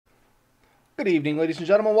Good evening, ladies and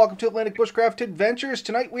gentlemen. Welcome to Atlantic Bushcraft Adventures.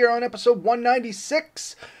 Tonight we are on episode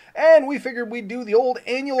 196, and we figured we'd do the old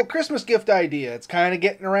annual Christmas gift idea. It's kind of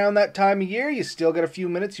getting around that time of year. You still got a few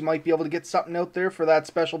minutes. You might be able to get something out there for that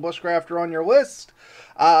special bushcrafter on your list.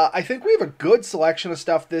 I think we have a good selection of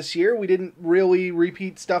stuff this year. We didn't really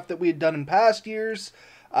repeat stuff that we had done in past years,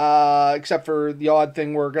 except for the odd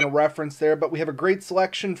thing we're going to reference there. But we have a great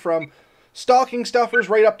selection from stocking stuffers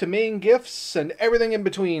right up to main gifts and everything in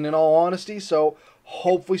between, in all honesty. So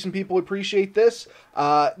hopefully some people appreciate this.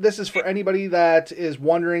 This is for anybody that is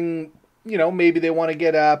wondering, maybe they want to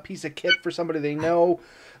get a piece of kit for somebody they know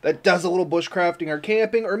that does a little bushcrafting or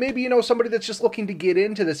camping, or maybe somebody that's just looking to get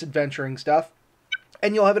into this adventuring stuff,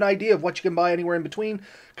 and you'll have an idea of what you can buy anywhere in between,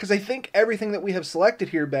 because I think everything that we have selected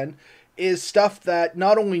here, Ben, is stuff that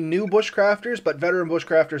not only new bushcrafters, but veteran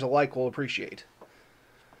bushcrafters alike will appreciate.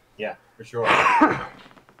 Yeah, for sure.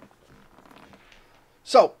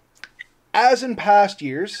 So, as in past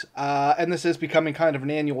years, and this is becoming kind of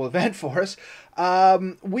an annual event for us,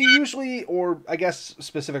 we usually, or I guess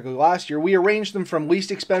specifically last year, we arranged them from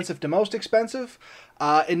least expensive to most expensive.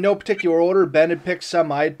 In no particular order. Ben had picked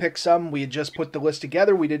some, I had picked some. We had just put the list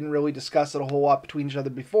together. We didn't really discuss it a whole lot between each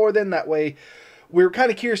other before then. That way, we were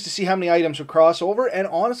kind of curious to see how many items would cross over, and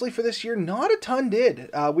honestly, for this year, not a ton did.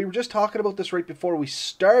 We were just talking about this right before we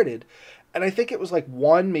started, and I think it was like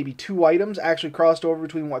one, maybe two items actually crossed over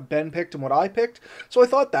between what Ben picked and what I picked, so I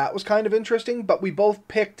thought that was kind of interesting, but we both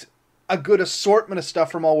picked a good assortment of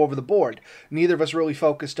stuff from all over the board. Neither of us really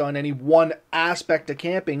focused on any one aspect of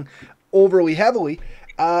camping overly heavily,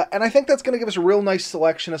 and I think that's going to give us a real nice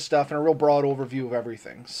selection of stuff and a real broad overview of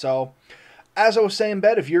everything. So, as I was saying,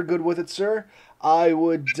 Ben, if you're good with it, sir, I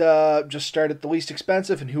would just start at the least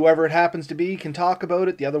expensive, and whoever it happens to be can talk about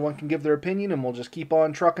it. The other one can give their opinion, and we'll just keep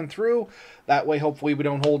on trucking through. That way, hopefully, we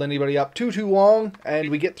don't hold anybody up too long, and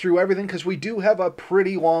we get through everything, because we do have a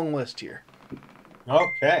pretty long list here.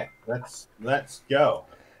 Okay, let's go.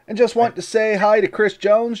 And just want to say hi to Chris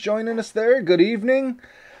Jones joining us there. Good evening.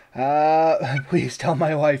 Please tell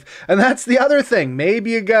my wife. And that's the other thing.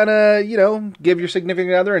 Maybe you're gonna, give your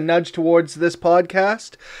significant other a nudge towards this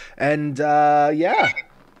podcast. And,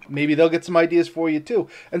 maybe they'll get some ideas for you too.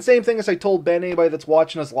 And same thing as I told Ben, anybody that's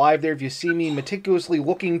watching us live there, if you see me meticulously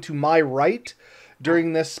looking to my right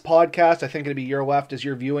during this podcast, I think it'll be your left as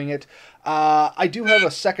you're viewing it. I do have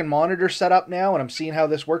a second monitor set up now, and I'm seeing how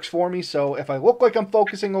this works for me. So if I look like I'm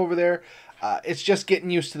focusing over there, it's just getting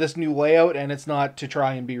used to this new layout, and it's not to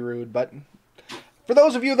try and be rude. But for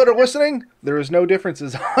those of you that are listening, there is no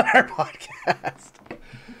differences on our podcast.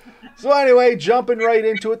 So anyway, jumping right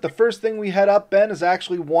into it, the first thing we head up, Ben, is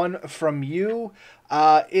actually one from you.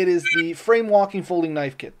 It is the frame walking folding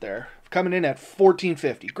knife kit there, coming in at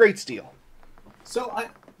 $14.50. Great steal. So I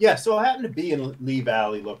happen to be in Lee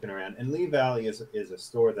Valley looking around, and Lee Valley is a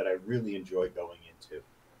store that I really enjoy going into.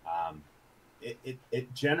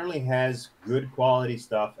 It generally has good quality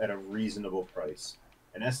stuff at a reasonable price,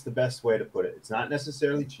 and that's the best way to put it. It's not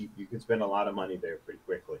necessarily cheap. You can spend a lot of money there pretty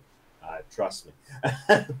quickly. Trust me.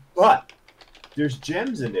 But there's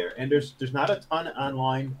gems in there, and there's not a ton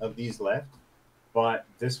online of these left, but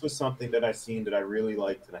this was something that I seen that I really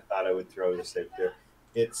liked, and I thought I would throw this out there.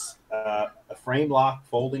 It's a frame lock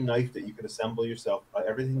folding knife that you can assemble yourself.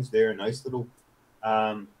 Everything's there, nice little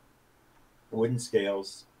wooden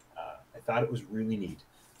scales. I thought it was really neat,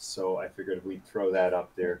 so I figured we'd throw that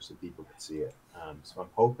up there so people could see it. So I'm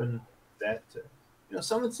hoping that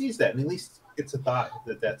someone sees that and at least gets a thought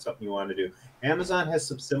that that's something you want to do. Amazon has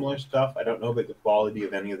some similar stuff. I don't know about the quality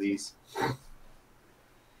of any of these,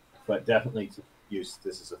 but definitely to use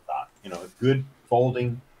this as a thought. A good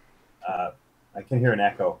folding. I can hear an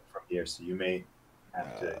echo from here, so you may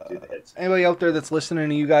have to do the headset. Anybody out there that's listening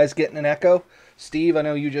to you guys getting an echo? Steve, I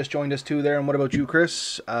know you just joined us too there, and what about you,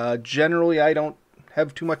 Chris? Generally, I don't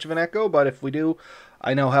have too much of an echo, but if we do,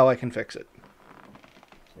 I know how I can fix it.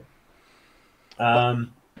 Yeah,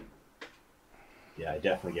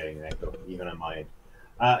 definitely getting an echo, even on my end.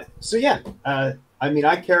 I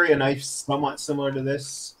carry a knife somewhat similar to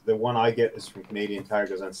this. The one I get is from Canadian Tire,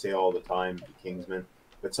 goes on sale all the time, the Kingsman.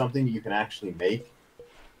 But something you can actually make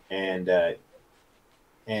and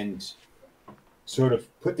sort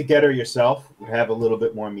of put together yourself would have a little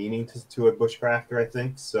bit more meaning to a bushcrafter, I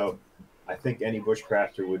think. So I think any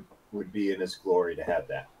bushcrafter would be in its glory to have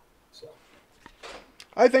that. So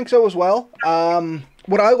I think so as well.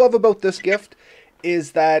 What I love about this gift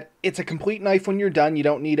is that it's a complete knife when you're done. You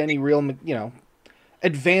don't need any real,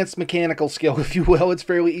 advanced mechanical skill, if you will. It's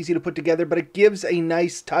fairly easy to put together, but it gives a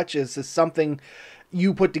nice touch as something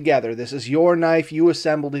you put together. This is your knife. You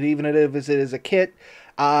assembled it, even if it is a kit.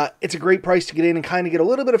 It's a great price to get in and kind of get a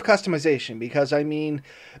little bit of customization because, I mean,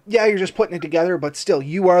 yeah, you're just putting it together, but still,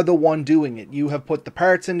 you are the one doing it. You have put the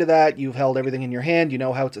parts into that. You've held everything in your hand. You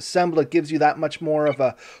know how it's assembled. It gives you that much more of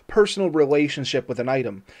a personal relationship with an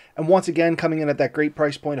item. And once again, coming in at that great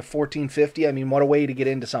price point of $14.50, I mean, what a way to get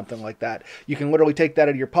into something like that. You can literally take that out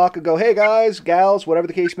of your pocket, go, hey guys, gals, whatever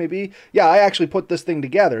the case may be. Yeah, I actually put this thing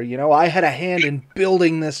together. You know, I had a hand in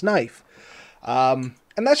building this knife.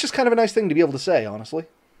 And that's just kind of a nice thing to be able to say, honestly.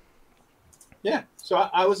 Yeah, so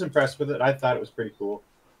I was impressed with it. I thought it was pretty cool.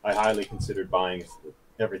 I highly considered buying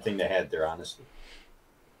everything they had there, honestly.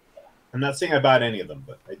 I'm not saying I bought any of them,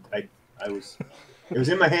 but I was, it was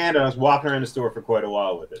in my hand, and I was walking around the store for quite a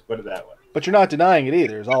while with it. Put it that way. But you're not denying it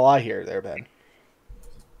either, is all I hear there, Ben.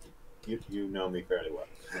 You know me fairly well.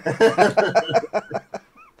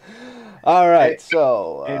 All right,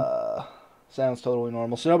 so sounds totally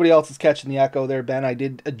normal. So nobody else is catching the echo there, Ben. I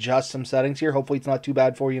did adjust some settings here. Hopefully it's not too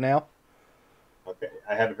bad for you now. Okay,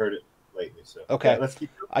 I haven't heard it lately, so okay. Yeah, let's keep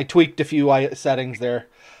going. I tweaked a few settings there.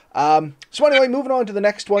 So anyway, moving on to the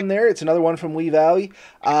next one there. It's another one from Lee Valley.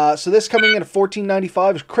 So this coming in at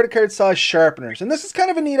 $14.95 is credit card size sharpeners. And this is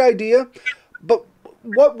kind of a neat idea, but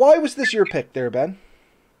why was this your pick there, Ben?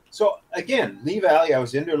 So again, Lee Valley, I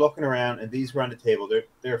was in there looking around, and these were on the table.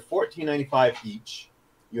 They're $14.95 each.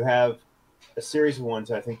 You have a series of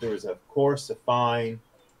ones. I think there was a coarse, a fine.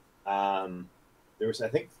 There was, I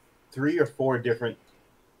think, 3 or 4 different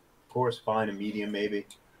coarse, fine, and medium, maybe.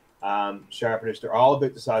 Sharpeners. They're all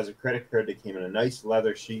about the size of a credit card. They came in a nice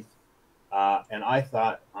leather sheath. And I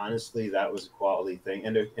thought, honestly, that was a quality thing.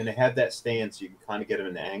 And they had that stand so you can kind of get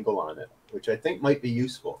an angle on it, which I think might be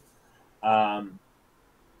useful. I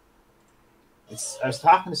was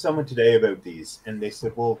talking to someone today about these, and they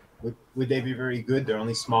said, well, would they be very good? They're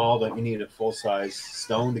only small. Don't you need a full-size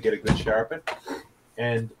stone to get a good sharpen?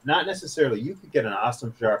 And not necessarily. You could get an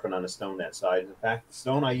awesome sharpen on a stone that size. In fact, the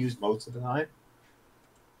stone I use most of the time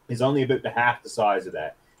is only about half the size of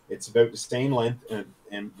that. It's about the same length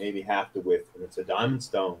and maybe half the width, and it's a diamond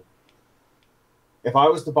stone. If I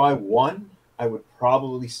was to buy one, I would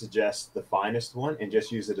probably suggest the finest one and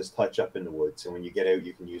just use it as touch-up in the wood. So when you get out,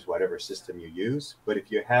 you can use whatever system you use. But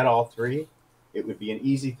if you had all 3, it would be an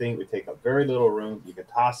easy thing. It would take up very little room. You could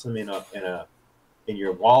toss them in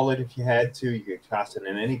your wallet if you had to. You could toss it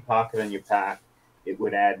in any pocket on your pack. It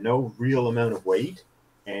would add no real amount of weight,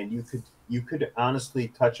 and you could honestly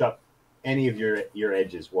touch up any of your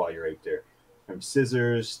edges while you're out there, from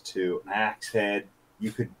scissors to an axe head.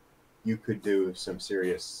 You could do some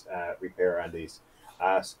serious repair on these.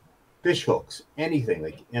 Fish hooks,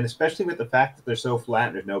 anything, and especially with the fact that they're so flat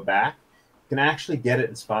and there's no back, you can actually get it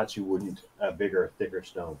in spots you wouldn't a bigger, thicker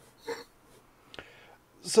stone.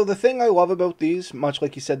 So the thing I love about these, much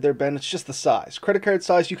like you said there, Ben, it's just the size. Credit card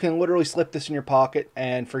size, you can literally slip this in your pocket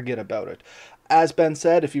and forget about it. As Ben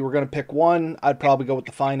said, if you were going to pick one, I'd probably go with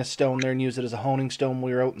the finest stone there and use it as a honing stone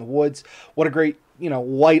when we were out in the woods. What a great,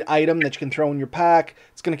 light item that you can throw in your pack.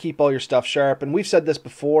 It's going to keep all your stuff sharp. And we've said this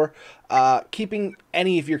before, keeping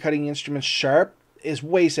any of your cutting instruments sharp is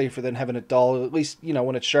way safer than having it dull. At least,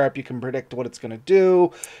 when it's sharp, you can predict what it's going to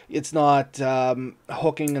do. It's not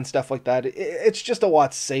hooking and stuff like that. It's just a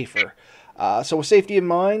lot safer. So with safety in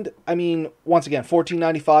mind, I mean, once again,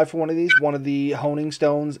 $14.95 for one of these, one of the honing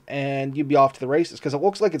stones, and you'd be off to the races because it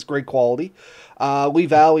looks like it's great quality. Lee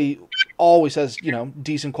Valley always has,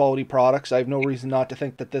 decent quality products. I have no reason not to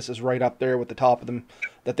think that this is right up there with the top of them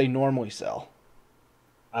that they normally sell.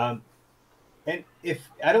 And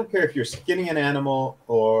I don't care if you're skinning an animal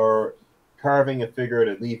or carving a figure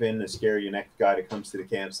to leave in to scare your next guy that comes to the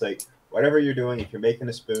campsite, whatever you're doing, if you're making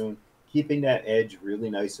a spoon, keeping that edge really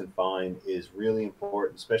nice and fine is really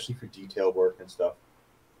important, especially for detail work and stuff.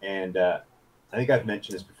 And I think I've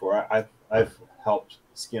mentioned this before. I've helped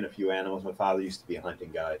skin a few animals. My father used to be a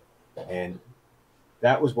hunting guide, and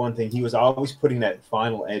that was one thing. He was always putting that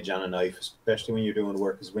final edge on a knife, especially when you're doing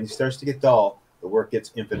work, because when it starts to get dull, the work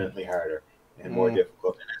gets infinitely harder and more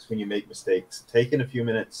difficult, and that's when you make mistakes. Taking a few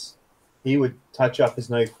minutes, he would touch up his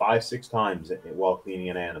knife 5-6 times while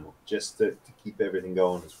cleaning an animal, just to keep everything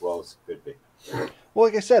going as well as it could be. Well,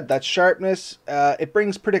 like I said, that sharpness, it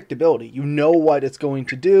brings predictability. You know what it's going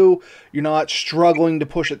to do. You're not struggling to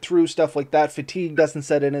push it through, stuff like that. Fatigue doesn't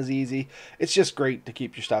set in as easy. It's just great to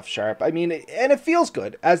keep your stuff sharp. I mean, and it feels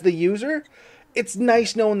good. As the user, it's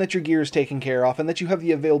nice knowing that your gear is taken care of and that you have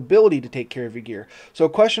the availability to take care of your gear. So a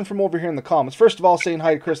question from over here in the comments. First of all, saying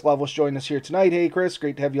hi to Chris Lovelace joining us here tonight. Hey, Chris,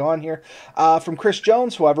 great to have you on here. From Chris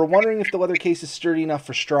Jones, however, wondering if the leather case is sturdy enough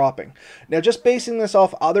for stropping. Now, just basing this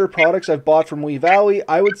off other products I've bought from Lee Valley,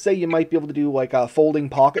 I would say you might be able to do like a folding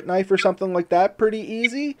pocket knife or something like that pretty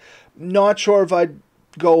easy. Not sure if I'd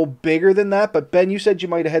go bigger than that, but Ben, you said you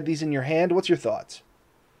might have had these in your hand. What's your thoughts?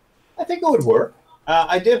 I think it would work.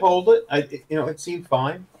 I did hold it. It seemed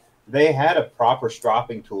fine. They had a proper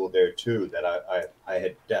stropping tool there too that I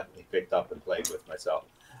had definitely picked up and played with myself.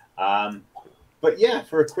 Um, but yeah,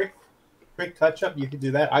 for a quick touch up, you could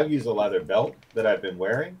do that. I've used a leather belt that I've been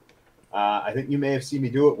wearing. I think you may have seen me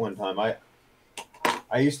do it one time.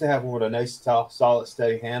 I used to have one with a nice solid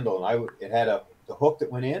steady handle, and it had the hook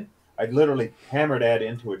that went in. I'd literally hammer that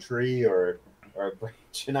into a tree or a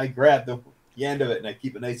branch, and I grab the end of it and I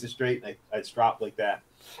keep it nice and straight, and I'd strop like that.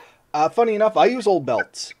 Funny enough, I use old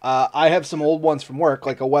belts. I have some old ones from work,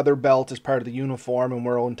 like a weather belt is part of the uniform, and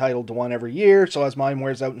we're entitled to one every year. So as mine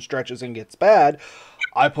wears out and stretches and gets bad,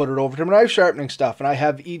 I put it over to my knife sharpening stuff, and I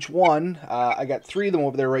have each one. I got 3 of them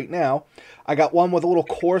over there right now. I got one with a little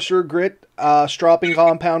coarser grit stropping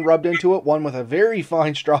compound rubbed into it, one with a very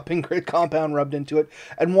fine stropping grit compound rubbed into it,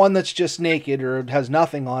 and one that's just naked or has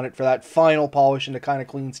nothing on it for that final polish and to kind of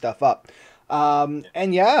clean stuff up.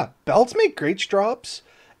 And yeah, belts make great strops.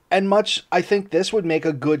 And I think this would make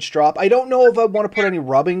a good strop. I don't know if I want to put any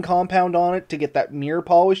rubbing compound on it to get that mirror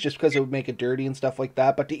polish, just because it would make it dirty and stuff like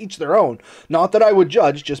that. But to each their own. Not that I would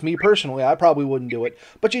judge, just me personally. I probably wouldn't do it.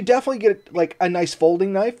 But you definitely get like a nice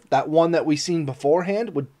folding knife. That one that we seen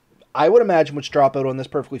beforehand I would imagine would strop out on this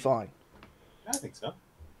perfectly fine. I think so.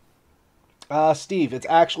 Steve, it's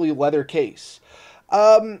actually leather case.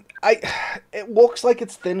 It looks like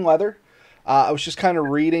it's thin leather. I was just kind of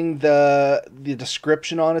reading the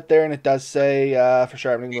description on it there, and it does say for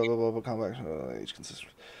sharpening, blah, blah, blah, blah, complex, each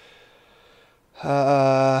consistent.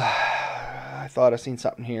 I thought I seen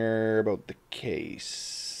something here about the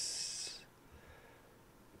case.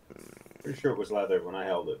 Pretty sure it was leather when I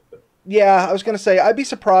held it. But... Yeah, I was going to say, I'd be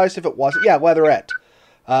surprised if it wasn't. Yeah, leatherette.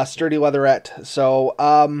 Sturdy leatherette. So,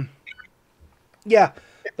 yeah,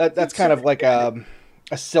 that's kind of like a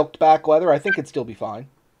silked back leather. I think it'd still be fine.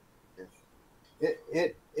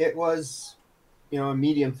 It was, a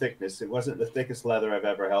medium thickness. It wasn't the thickest leather I've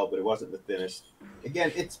ever held, but it wasn't the thinnest.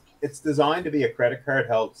 Again, it's designed to be a credit card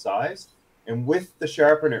held size, and with the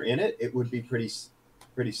sharpener in it, it would be pretty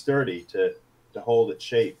sturdy to hold its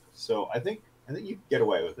shape. So I think you could get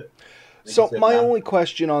away with it. So my only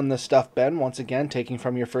question on this stuff, Ben, once again, taking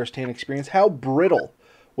from your first-hand experience, how brittle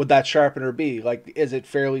would that sharpener be? Like, is it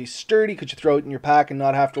fairly sturdy? Could you throw it in your pack and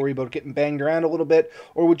not have to worry about getting banged around a little bit?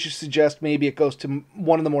 Or would you suggest maybe it goes to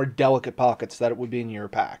one of the more delicate pockets that it would be in your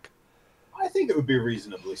pack? I think it would be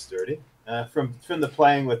reasonably sturdy. From the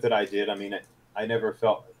playing with it I did, I mean, I never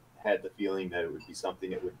had the feeling that it would be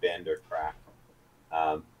something that would bend or crack.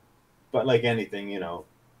 But like anything,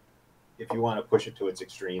 if you want to push it to its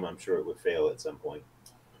extreme, I'm sure it would fail at some point.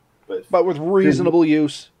 But with reasonable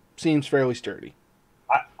use, seems fairly sturdy.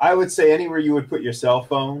 I would say anywhere you would put your cell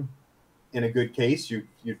phone in a good case, you'd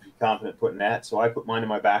be confident putting that. So I put mine in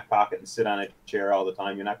my back pocket and sit on a chair all the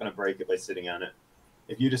time. You're not going to break it by sitting on it.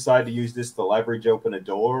 If you decide to use this to leverage open a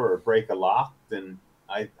door or break a lock, then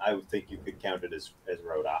I would think you could count it as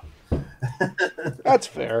wrote off. That's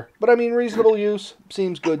fair. But I mean, reasonable use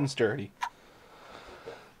seems good and sturdy.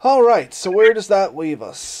 All right, so where does that leave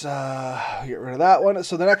us? Get rid of that one.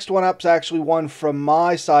 So the next one up is actually one from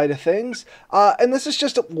my side of things. And this is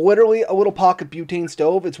just literally a little pocket butane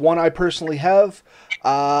stove. It's one I personally have.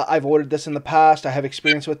 I've ordered this in the past. I have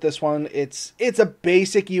experience with this one. It's a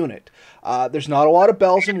basic unit. There's not a lot of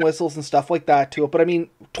bells and whistles and stuff like that to it, but I mean,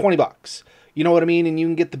 $20. You know what I mean? And you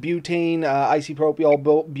can get the butane,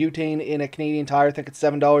 isopropyl butane in a Canadian Tire. I think it's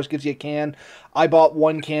 $7, gives you a can. I bought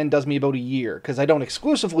one can, does me about a year, because I don't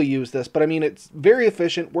exclusively use this. But I mean, it's very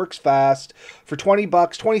efficient, works fast. For $20,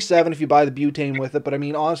 $27 if you buy the butane with it. But I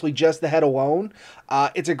mean, honestly, just the head alone,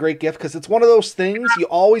 it's a great gift, because it's one of those things you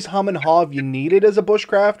always hum and haw if you need it as a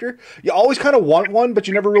bushcrafter. You always kind of want one, but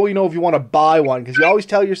you never really know if you want to buy one, because you always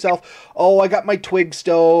tell yourself, oh, I got my twig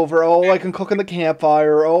stove, or oh, I can cook on the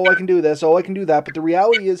campfire, or oh, I can do this, oh, I can do that. But the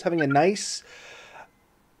reality is, having a nice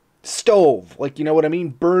stove, like, you know what I mean,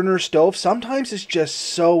 burner stove, sometimes it's just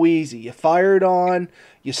so easy. You fire it on,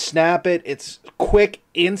 you snap it, it's quick,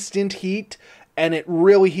 instant heat, and it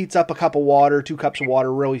really heats up a cup of water, 2 cups of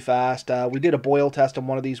water really fast. We did a boil test on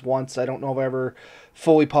one of these once. I don't know if I ever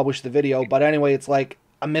fully published the video, but anyway, it's like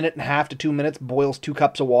 1.5 to 2 minutes, boils 2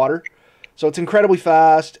 cups of water. So it's incredibly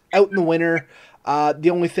fast. Out in the winter,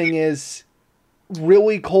 the only thing is,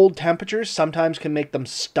 really cold temperatures sometimes can make them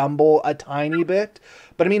stumble a tiny bit,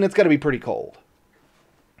 but I mean, it's got to be pretty cold.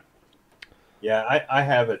 Yeah, I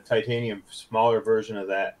have a titanium smaller version of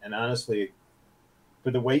that, and honestly,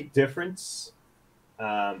 for the weight difference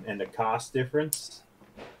and the cost difference,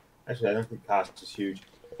 actually, I don't think cost is huge.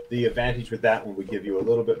 The advantage with that one would give you a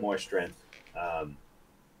little bit more strength.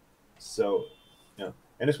 So,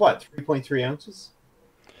 and it's what, 3.3 ounces?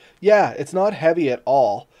 Yeah, it's not heavy at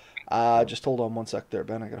all. Just hold on one sec there,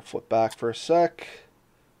 Ben. I gotta flip back for a sec.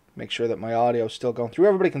 Make sure that my audio is still going through.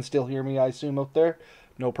 Everybody can still hear me, I assume, out there.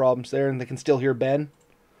 No problems there, and they can still hear Ben.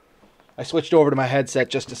 I switched over to my headset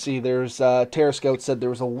just to see. There's Terra Scout said there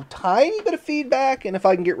was a tiny bit of feedback, and if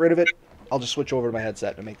I can get rid of it, I'll just switch over to my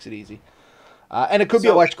headset. It makes it easy. And it could be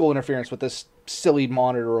electrical interference with this silly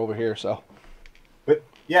monitor over here. So, but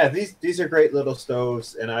yeah, these are great little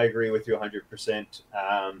stoves, and I agree with you 100%.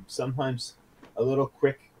 Sometimes a little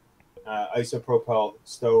quick isopropyl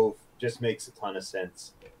stove just makes a ton of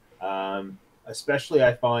sense. Especially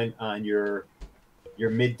I find on your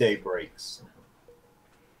midday breaks.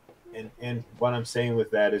 And what I'm saying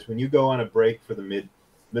with that is when you go on a break for the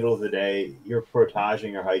middle of the day, you're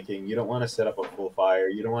portaging or hiking, you don't want to set up a full fire,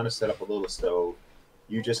 you don't want to set up a little stove.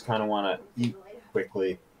 You just kind of want to eat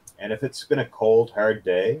quickly. And if it's been a cold, hard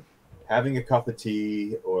day, having a cup of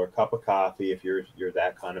tea or a cup of coffee, if you're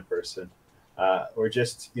that kind of person, or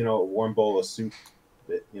just a warm bowl of soup,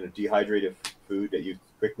 that dehydrated food that you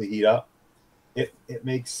quickly heat up, it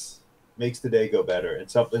makes the day go better. And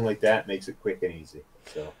something like that makes it quick and easy.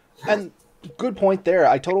 So. And good point there.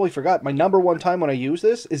 I totally forgot. My number one time when I use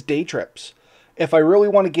this is day trips. If I really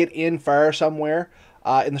want to get in far somewhere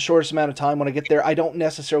in the shortest amount of time when I get there, I don't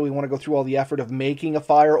necessarily want to go through all the effort of making a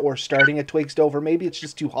fire or starting a twig stove, or maybe it's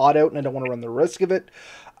just too hot out and I don't want to run the risk of it.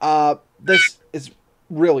 This is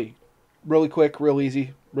really, really quick, real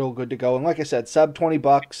easy, real good to go. And like I said, sub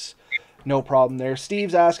 $20, no problem there.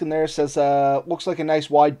 Steve's asking there, says, looks like a nice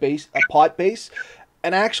wide base, a pot base.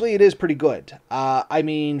 And actually, it is pretty good. I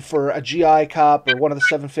mean, for a GI cup or one of the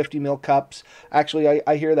 750 ml cups, actually,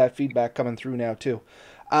 I hear that feedback coming through now, too.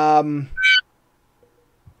 And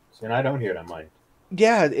I don't hear it on mine.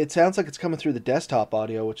 Yeah, it sounds like it's coming through the desktop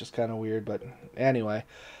audio, which is kind of weird, but anyway.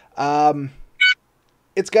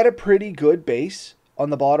 It's got a pretty good base on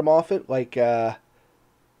the bottom of it, like the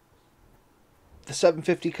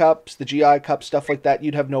 750 cups, the GI cups, stuff like that.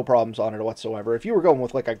 You'd have no problems on it whatsoever. If you were going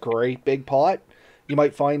with like a great big pot, you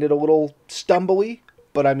might find it a little stumbly,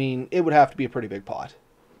 but I mean, it would have to be a pretty big pot.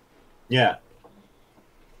 Yeah.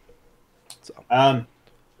 So.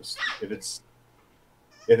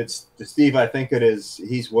 If it's to Steve, I think it is.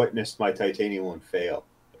 He's witnessed my titanium one fail,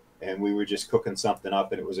 and we were just cooking something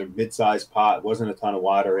up, and it was a mid-sized pot. Wasn't a ton of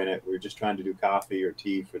water in it. We were just trying to do coffee or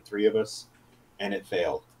tea for 3 of us, and it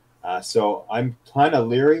failed. So I'm kind of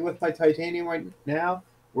leery with my titanium right now.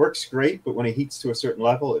 Works great, but when it heats to a certain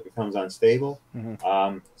level, it becomes unstable.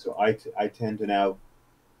 Mm-hmm. So I tend to now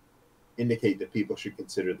indicate that people should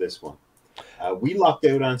consider this one. We lucked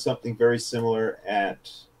out on something very similar at,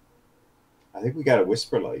 I think we got a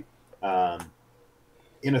Whisper Light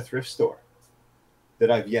in a thrift store that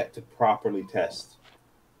I've yet to properly test.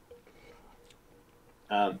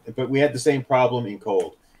 But we had the same problem in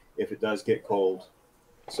cold. If it does get cold,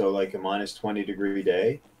 so like a minus 20 degree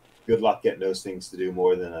day, good luck getting those things to do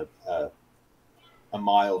more than a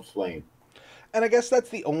mild flame. And I guess that's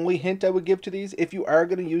the only hint I would give to these. If you are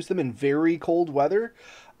going to use them in very cold weather,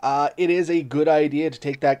 it is a good idea to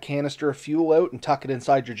take that canister of fuel out and tuck it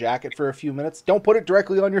inside your jacket for a few minutes. Don't put it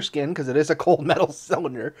directly on your skin because it is a cold metal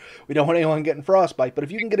cylinder. We don't want anyone getting frostbite. But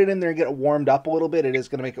if you can get it in there and get it warmed up a little bit, it is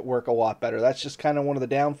going to make it work a lot better. That's just kind of one of the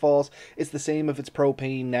downfalls. It's the same if it's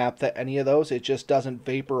propane, naphtha, any of those. It just doesn't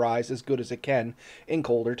vaporize as good as it can in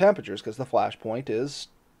colder temperatures because the flash point has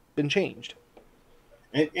been changed.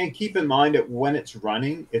 And keep in mind that when it's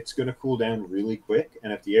running, it's going to cool down really quick.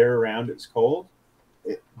 And if the air around it's cold,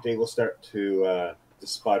 they will start to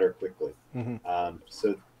sputter quickly. Mm-hmm.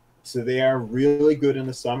 So they are really good in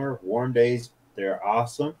the summer. Warm days, they're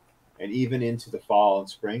awesome. And even into the fall and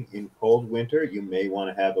spring. In cold winter, you may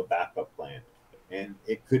want to have a backup plan. And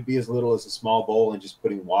it could be as little as a small bowl and just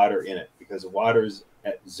putting water in it, because the water is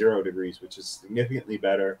at 0 degrees, which is significantly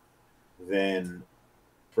better than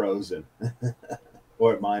frozen.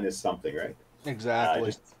 Or minus something, right?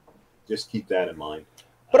 Exactly. Just keep that in mind.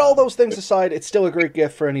 But all those things aside, it's still a great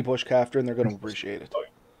gift for any bushcrafter, and they're going to appreciate it.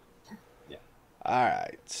 Yeah. All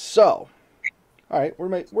right. So, all right,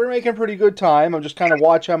 we're making pretty good time. I'm just kind of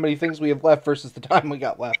watch how many things we have left versus the time we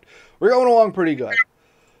got left. We're going along pretty good.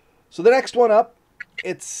 So the next one up,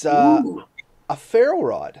 it's a ferro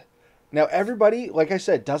rod. Now, everybody, like I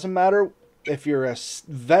said, doesn't matter if you're a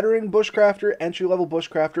veteran bushcrafter, entry-level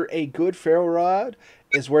bushcrafter, a good ferro rod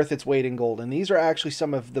is worth its weight in gold. And these are actually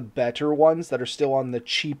some of the better ones that are still on the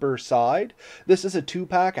cheaper side. This is a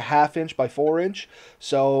 2-pack, a 1/2 inch by 4 inch.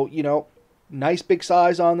 So, nice big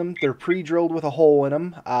size on them. They're pre-drilled with a hole in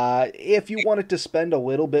them. If you wanted to spend a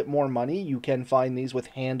little bit more money, you can find these with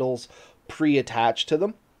handles pre-attached to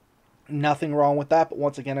them. Nothing wrong with that, but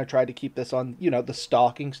once again, I tried to keep this on, the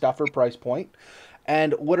stocking stuffer price point.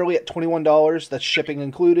 And literally at $21, that's shipping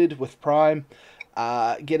included with Prime.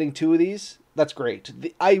 Getting two of these, that's great.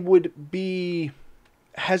 I would be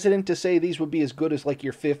hesitant to say these would be as good as like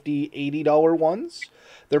your $50, $80 ones.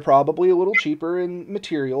 They're probably a little cheaper in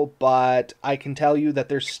material, but I can tell you that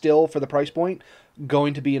they're still, for the price point,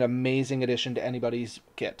 going to be an amazing addition to anybody's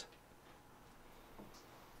kit.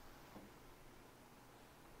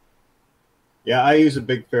 Yeah, I use a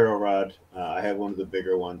big ferro rod. I have one of the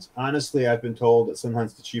bigger ones. Honestly, I've been told that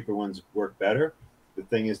sometimes the cheaper ones work better. The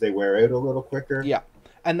thing is, they wear out a little quicker. Yeah.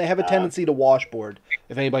 And they have a tendency to washboard,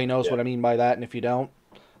 if anybody knows Yeah. what I mean by that. And if you don't,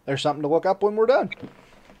 there's something to look up when we're done.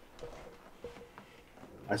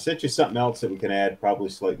 I sent you something else that we can add probably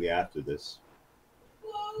slightly after this.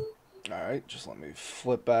 All right, just let me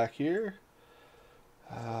flip back here.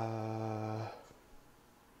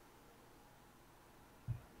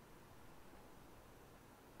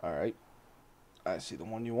 All right. I see the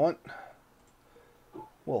one you want.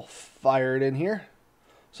 We'll fire it in here.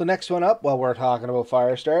 So next one up, while we're talking about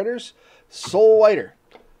fire starters, Soul Lighter.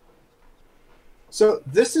 So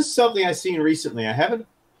this is something I've seen recently. I haven't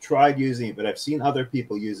tried using it, but I've seen other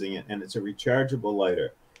people using it, and it's a rechargeable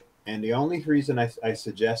lighter. And the only reason I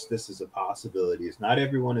suggest this as a possibility is not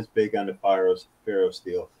everyone is big on the ferro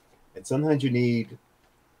steel, and sometimes you need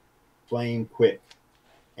flame quick.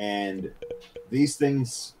 And these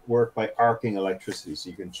things work by arcing electricity, so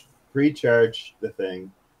you can pre-charge the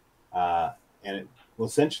thing, and it will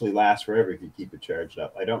essentially last forever if you keep it charged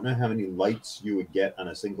up. I don't know how many lights you would get on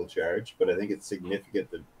a single charge, but I think it's significant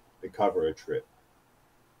to cover a trip.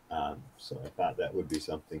 So I thought that would be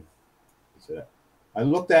something. So I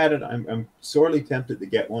looked at it. I'm sorely tempted to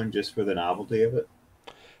get one just for the novelty of it.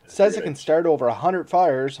 It says it can start over 100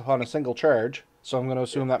 fires on a single charge, so I'm going to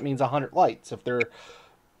assume that means 100 lights. If they're,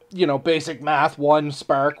 basic math, one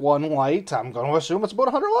spark, one light, I'm going to assume it's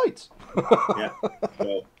about 100 lights. Yeah.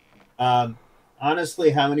 So, honestly,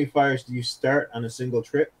 how many fires do you start on a single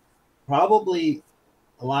trip? Probably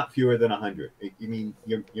a lot fewer than 100. You mean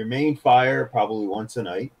your main fire probably once a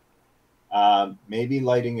night. Maybe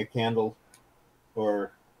lighting a candle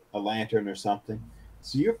or a lantern or something.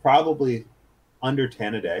 So you're probably under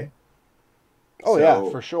 10 a day. Oh, yeah,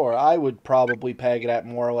 for sure. I would probably peg it at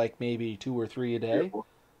more like maybe 2 or 3 a day,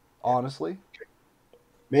 honestly.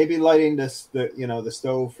 Maybe lighting the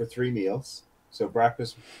stove for 3 meals. So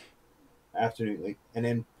breakfast, afternoon, and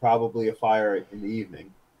then probably a fire in the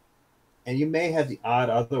evening. And you may have the odd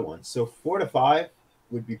other ones. So 4 to 5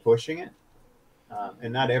 would be pushing it,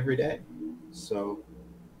 and not every day. So,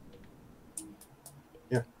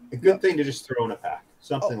 yeah, a good thing to just throw in a pack,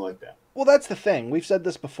 something like that. Well, that's the thing. We've said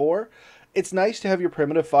this before. It's nice to have your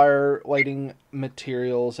primitive fire lighting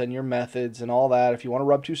materials and your methods and all that. If you want to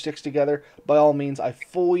rub two sticks together, by all means, I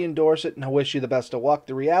fully endorse it and I wish you the best of luck.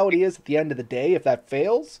 The reality is, at the end of the day, if that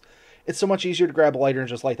fails, it's so much easier to grab a lighter and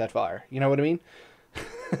just light that fire. You know what I mean?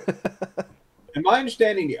 In my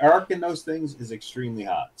understanding, the arc in those things is extremely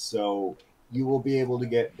hot. So you will be able to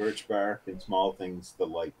get birch bark and small things to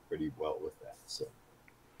light pretty well with that. So.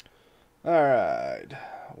 All right.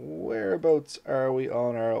 Whereabouts are we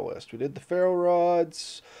on our list? We did the ferro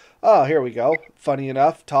rods. Oh, here we go. Funny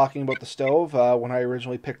enough, talking about the stove, when I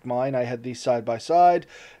originally picked mine, I had these side by side.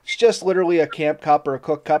 It's just literally a camp cup or a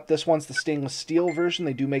cook cup. This one's the stainless steel version.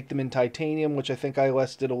 They do make them in titanium, which I think I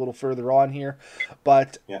listed a little further on here.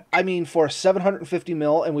 But, yeah. I mean, for 750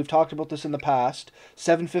 mil, and we've talked about this in the past,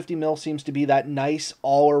 750 mil seems to be that nice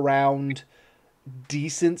all-around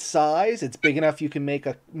decent size. It's big enough you can make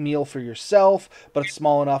a meal for yourself, but it's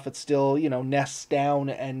small enough it still, nests down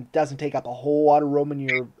and doesn't take up a whole lot of room in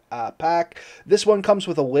your pack. This one comes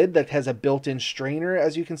with a lid that has a built-in strainer,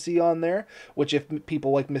 as you can see on there, which if people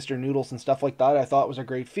like Mr. Noodles and stuff like that, I thought was a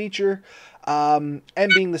great feature. And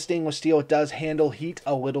being the stainless steel, it does handle heat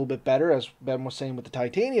a little bit better, as Ben was saying with the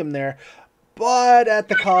titanium there, but at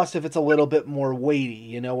the cost if it's a little bit more weighty,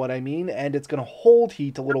 you know what I mean? And it's going to hold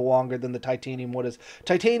heat a little longer than the titanium would.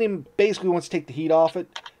 Titanium basically wants to take the heat off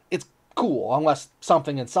it. It's cool, unless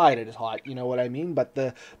something inside it is hot, you know what I mean? But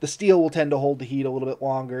the steel will tend to hold the heat a little bit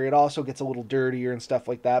longer. It also gets a little dirtier and stuff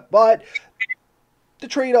like that. But the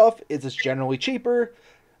trade-off is it's generally cheaper.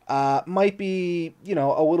 Might be,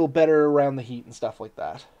 a little better around the heat and stuff like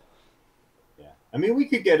that. I mean, we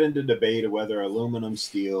could get into debate of whether aluminum,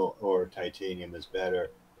 steel, or titanium is better.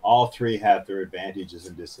 All three have their advantages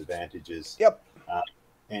and disadvantages. Yep.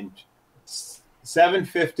 And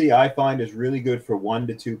 750, I find, is really good for 1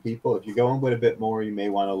 to 2 people. If you're going with a bit more, you may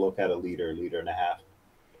want to look at a liter and a half.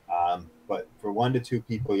 But for 1 to 2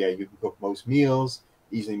 people, yeah, you can cook most meals,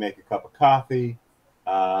 easily make a cup of coffee.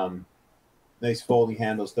 nice folding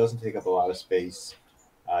handles, doesn't take up a lot of space.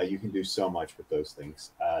 You can do so much with those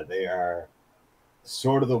things. They are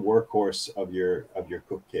sort of the workhorse of your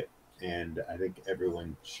cook kit, and I think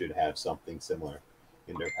everyone should have something similar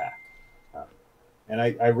in their pack. Um, and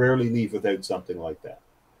I rarely leave without something like that.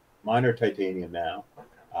 Mine are titanium now,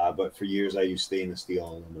 but for years I used stainless steel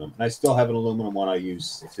and aluminum, and I still have an aluminum one I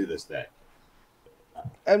use to this day.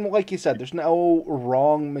 And like you said, there's no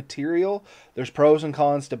wrong material. There's pros and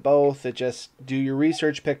cons to both. It just do your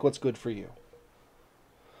research, pick what's good for you.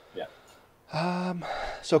 Yeah.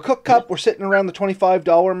 So Cook Cup, we're sitting around the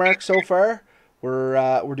 $25 mark so far.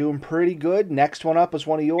 We're doing pretty good. Next one up is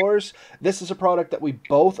one of yours. This is a product that we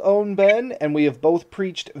both own, Ben, and we have both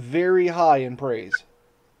preached very high in praise.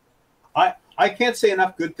 I can't say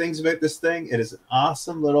enough good things about this thing. It is an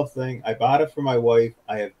awesome little thing. I bought it for my wife.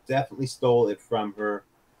 I have definitely stole it from her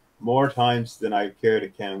more times than I care to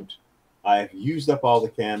count. I've used up all the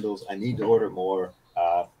candles. I need to order more.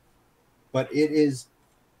 But it is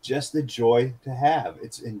just a joy to have.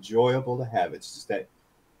 It's enjoyable to have. It's just that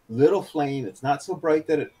little flame. It's not so bright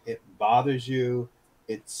that it bothers you.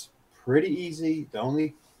 It's pretty easy. The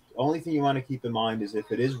only thing you want to keep in mind is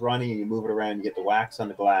if it is running and you move it around, you get the wax on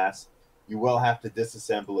the glass, you will have to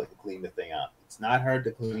disassemble it and clean the thing up. It's not hard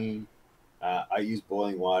to clean. I use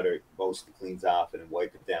boiling water. It mostly cleans off it and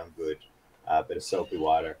wipe it down good. A bit of soapy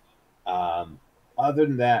water. Other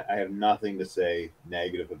than that, I have nothing to say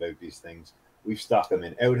negative about these things. We've stuck them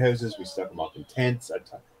in outhouses. We stuck them up in tents.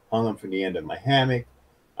 Hung them from the end of my hammock.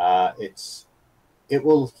 It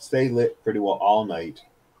will stay lit pretty well all night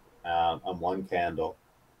on one candle.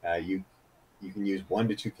 You can use 1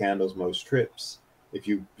 to 2 candles most trips. If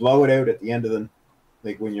you blow it out at the end of the,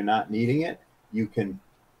 like when you're not needing it,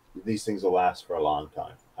 these things will last for a long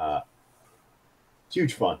time. It's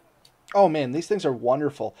huge fun. Oh man, these things are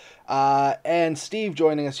wonderful. And Steve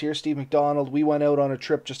joining us here, Steve McDonald. We went out on a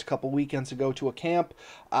trip just a couple weekends ago to a camp.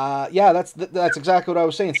 Yeah, that's exactly what I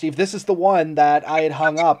was saying, Steve. This is the one that I had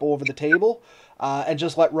hung up over the table and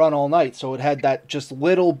just let run all night. So it had that just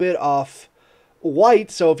little bit of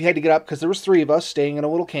light. So if you had to get up, because there was 3 of us staying in a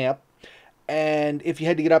little camp, and if you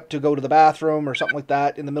had to get up to go to the bathroom or something like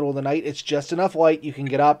that in the middle of the night, it's just enough light. You can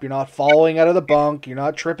get up. You're not falling out of the bunk. You're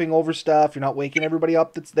not tripping over stuff. You're not waking everybody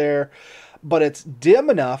up that's there. But it's dim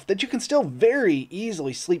enough that you can still very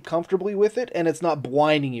easily sleep comfortably with it, and it's not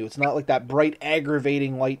blinding you. It's not like that bright,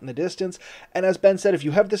 aggravating light in the distance. And as Ben said, if you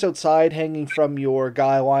have this outside hanging from your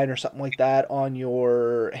guy line or something like that on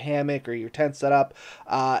your hammock or your tent setup,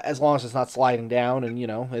 as long as it's not sliding down and,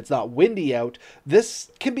 it's not windy out, this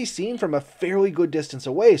can be seen from a fairly good distance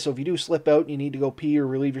away. So if you do slip out and you need to go pee or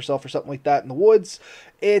relieve yourself or something like that in the woods,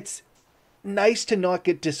 it's nice to not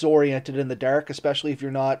get disoriented in the dark, especially if you're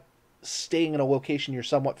not staying in a location you're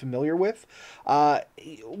somewhat familiar with.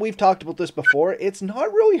 We've talked about this before. It's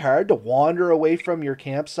not really hard to wander away from your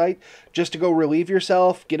campsite just to go relieve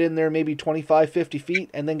yourself, get in there maybe 25, 50 feet,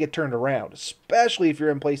 and then get turned around, especially if you're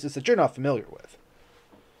in places that you're not familiar with.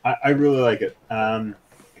 I really like it. I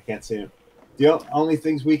can't say it. The only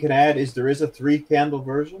things we can add is there is a 3 candle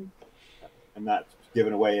version. I'm not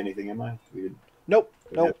giving away anything, am I? Nope.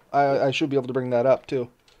 I should be able to bring that up too.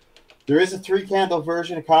 There is a 3 candle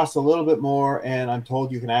version. It costs a little bit more, and I'm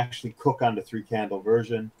told you can actually cook on the 3 candle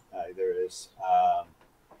version. There is.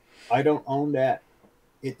 I don't own that.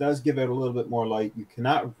 It does give out a little bit more light. You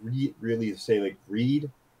cannot read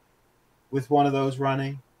with one of those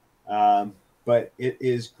running, but it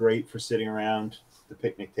is great for sitting around the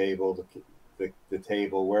picnic table, the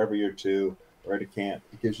table, wherever you're or at a camp.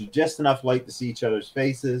 It gives you just enough light to see each other's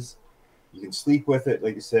faces. You can sleep with it,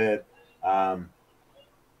 like you said.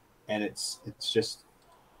 And it's just,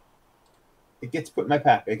 it gets put in my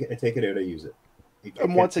pack. I take it out, I use it.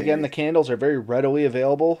 And once again, the candles are very readily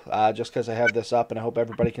available, just because I have this up and I hope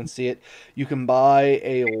everybody can see it. You can buy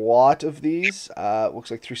a lot of these.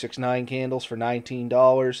 Looks like 369 candles for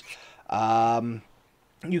 $19.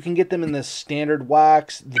 You can get them in the standard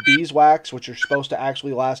wax, the beeswax, which are supposed to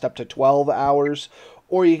actually last up to 12 hours,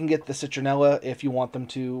 or you can get the citronella if you want them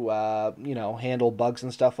to, handle bugs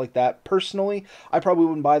and stuff like that. Personally, I probably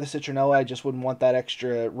wouldn't buy the citronella. I just wouldn't want that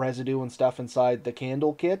extra residue and stuff inside the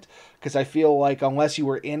candle kit, because I feel like unless you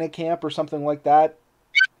were in a camp or something like that,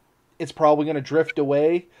 it's probably going to drift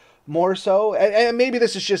away more so. And maybe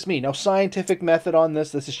this is just me. No scientific method on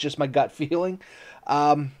this. This is just my gut feeling.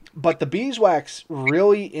 But the beeswax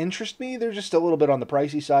really interest me. They're just a little bit on the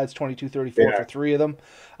pricey side. It's $22.34 for 3 of them.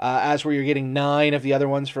 As where you're getting 9 of the other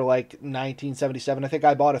ones for like $19.77. I think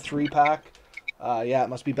I bought a 3-pack. It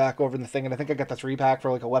must be back over in the thing. And I think I got the 3-pack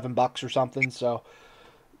for like $11 or something. So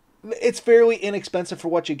it's fairly inexpensive for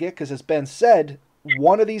what you get. Because as Ben said,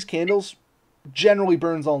 one of these candles generally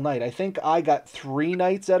burns all night. I think I got 3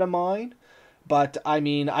 nights out of mine. But I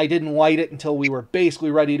mean, I didn't light it until we were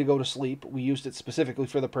basically ready to go to sleep. We used it specifically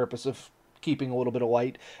for the purpose of keeping a little bit of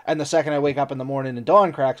light. And the second I wake up in the morning and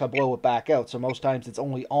dawn cracks, I blow it back out. So most times it's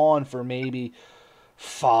only on for maybe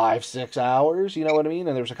 5, 6 hours. You know what I mean?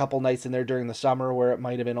 And there's a couple nights in there during the summer where it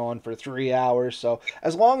might have been on for 3 hours. So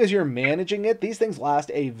as long as you're managing it, these things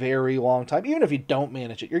last a very long time. Even if you don't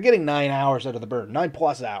manage it, you're getting 9 hours out of the burn,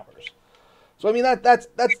 9+ hours. So I mean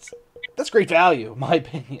that's great value, in my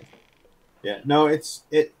opinion. Yeah, no, it's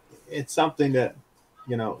something that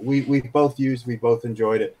we both used, we both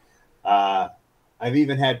enjoyed it. I've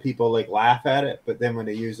even had people like laugh at it, but then when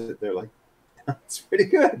they use it, they're like, "It's pretty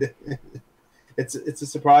good." It's a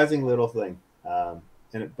surprising little thing, and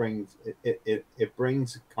it brings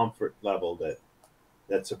a comfort level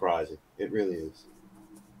that's surprising. It really is.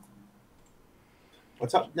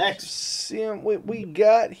 What's up next? See what we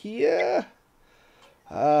got here.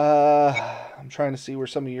 I'm trying to see where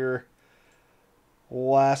some of your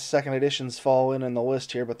last second editions fall in the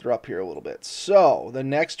list here, but they're up here a little bit. So the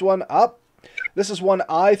next one up, this is one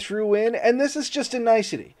I threw in, and this is just a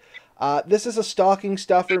nicety. This is a stocking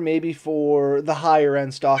stuffer, maybe for the higher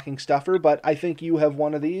end stocking stuffer, but I think you have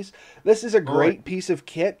one of these. This is a great piece of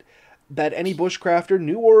kit that any bushcrafter,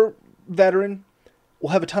 new or veteran,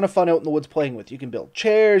 will have a ton of fun out in the woods playing with. You can build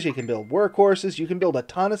chairs, you can build workhorses, you can build a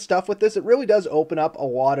ton of stuff with this. It really does open up a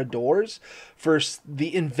lot of doors for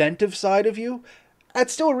the inventive side of you. At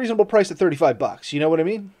still a reasonable price at $35. You know what I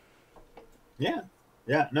mean? Yeah,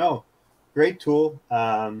 no, great tool.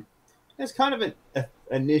 It's kind of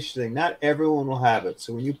a niche thing. Not everyone will have it.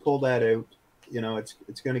 So when you pull that out,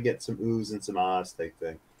 it's going to get some oohs and some ahs type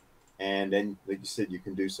thing. And then, like you said, you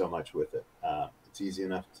can do so much with it. It's easy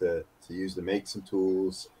enough to use to make some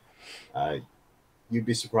tools. You'd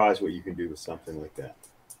be surprised what you can do with something like that.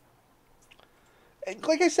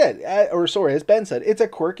 Like I said, as Ben said, it's a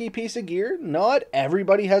quirky piece of gear. Not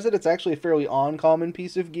everybody has it. It's actually a fairly uncommon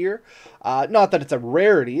piece of gear. Not that it's a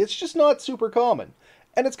rarity. It's just not super common.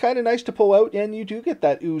 And it's kind of nice to pull out, and you do get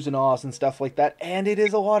that oohs and ahs and stuff like that. And it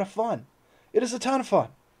is a lot of fun. It is a ton of fun.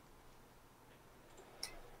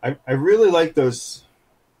 I really like those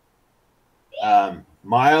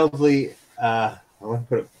mildly, I want to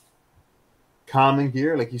put it, common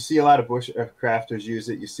gear. Like you see a lot of bush crafters use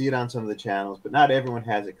it. You see it on some of the channels, but not everyone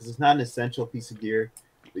has it because it's not an essential piece of gear.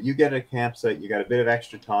 But you get a campsite, you got a bit of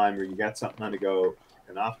extra time, or you got something on the go,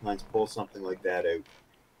 and oftentimes pull something like that out,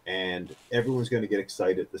 and everyone's going to get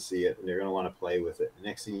excited to see it, and they're going to want to play with it. And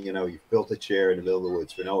next thing you know, you've built a chair in the middle of the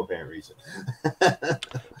woods for no apparent reason.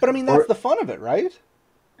 But I mean, that's the fun of it, right?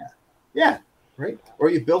 Yeah, right. Or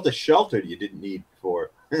you built a shelter you didn't need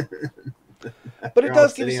before. But it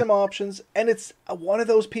does give you some options, and it's one of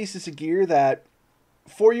those pieces of gear that,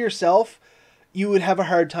 for yourself, you would have a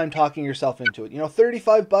hard time talking yourself into it.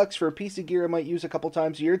 $35 for a piece of gear I might use a couple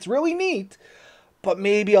times a year. It's really neat, but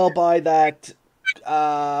maybe I'll buy that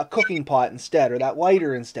cooking pot instead, or that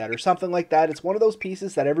lighter instead, or something like that. It's one of those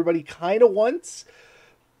pieces that everybody kind of wants,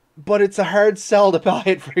 but it's a hard sell to buy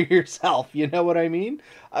it for yourself. You know what I mean?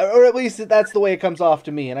 Or at least that's the way it comes off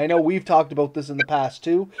to me. And I know we've talked about this in the past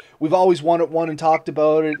too. We've always wanted one and talked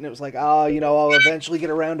about it, and it was like, I'll eventually get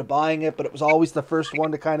around to buying it, but it was always the first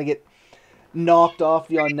one to kind of get knocked off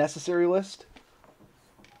the unnecessary list.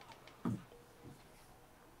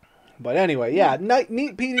 But anyway, yeah,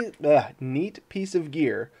 neat piece of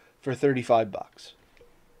gear for $35.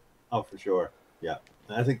 Oh, for sure. Yeah,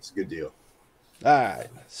 I think it's a good deal. All right,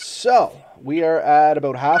 so we are at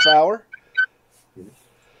about half hour.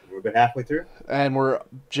 We're about halfway through? And we're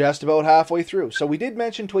just about halfway through. So we did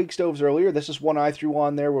mention twig stoves earlier. This is one I threw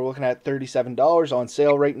on there. We're looking at $37 on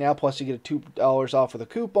sale right now, plus you get a $2 off with a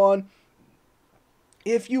coupon.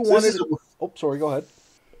 If you wanted... Oh, sorry, go ahead.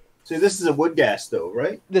 So this is a wood gas stove,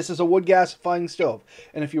 right? This is a wood gasifying stove.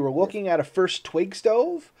 And if you were looking at a first twig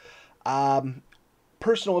stove,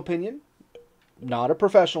 personal opinion, not a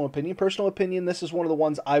professional opinion, personal opinion, this is one of the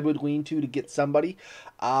ones I would lean to get somebody.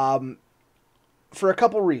 For a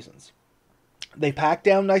couple reasons. They pack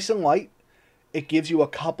down nice and light. It gives you a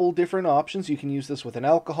couple different options. You can use this with an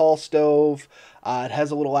alcohol stove. It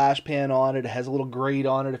has a little ash pan on it. It has a little grate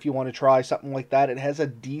on it if you want to try something like that. It has a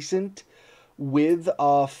decent width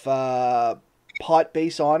of pot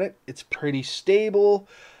base on it. It's pretty stable.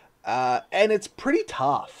 And it's pretty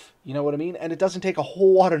tough. You know what I mean? And it doesn't take a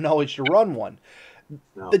whole lot of knowledge to run one.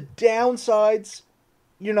 No. The downsides...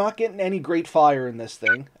 You're not getting any great fire in this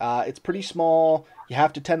thing. It's pretty small. You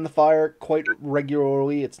have to tend the fire quite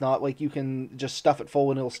regularly. It's not like you can just stuff it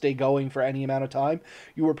full and it'll stay going for any amount of time.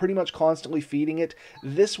 You are pretty much constantly feeding it.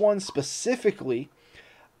 This one specifically,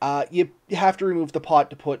 You have to remove the pot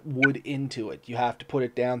to put wood into it. You have to put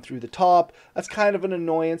it down through the top. That's kind of an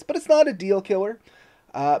annoyance, but it's not a deal killer.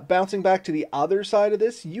 Bouncing back to the other side of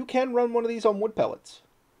this, you can run one of these on wood pellets.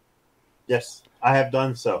 Yes, I have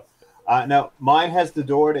done so. Now, mine has the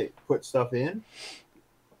door to put stuff in,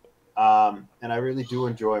 and I really do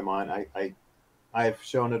enjoy mine. I've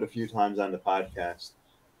shown it a few times on the podcast.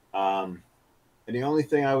 And the only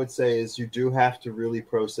thing I would say is you do have to really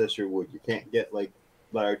process your wood. You can't get like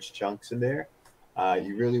large chunks in there.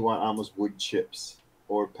 You really want almost wood chips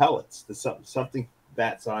or pellets, something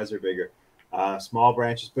that size or bigger. Small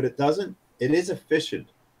branches, but it is efficient.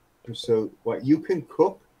 So what you can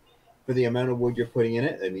cook for the amount of wood you're putting in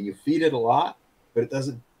it, I mean, you feed it a lot, but it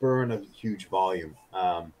doesn't burn a huge volume.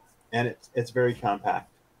 And it's very compact.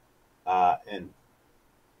 And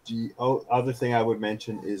the other thing I would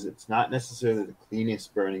mention is it's not necessarily the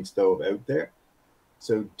cleanest burning stove out there.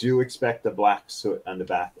 So do expect a black soot on the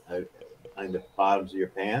back, on the bottoms of your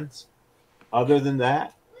pans. Other than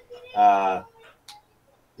that,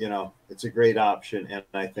 it's a great option. And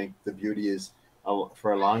I think the beauty is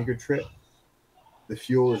for a longer trip, the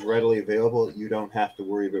fuel is readily available. You don't have to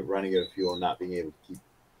worry about running out of fuel and not being able to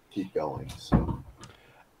keep going. So.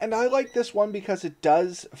 And I like this one because it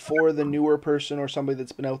does, for the newer person or somebody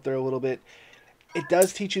that's been out there a little bit, it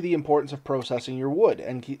does teach you the importance of processing your wood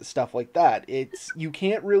and stuff like that. You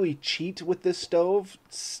can't really cheat with this stove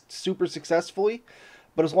super successfully,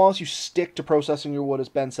 but as long as you stick to processing your wood, as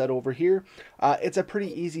Ben said over here, it's a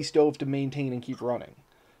pretty easy stove to maintain and keep running.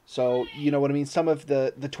 So, you know what I mean? Some of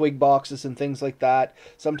the twig boxes and things like that,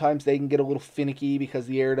 sometimes they can get a little finicky because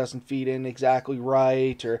the air doesn't feed in exactly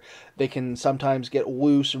right, or they can sometimes get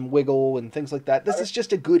loose and wiggle and things like that. This is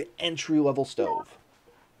just a good entry-level stove.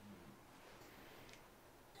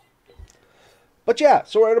 But yeah,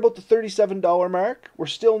 so we're at about the $37 mark. We're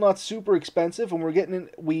still not super expensive, and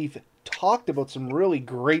we've talked about some really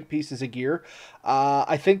great pieces of gear.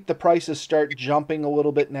 I think the prices start jumping a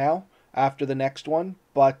little bit now after the next one,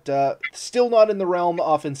 but still not in the realm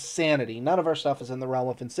of insanity. None of our stuff is in the realm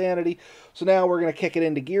of insanity. So now we're going to kick it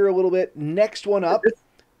into gear a little bit. Next one up.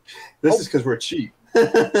 This is because we're cheap.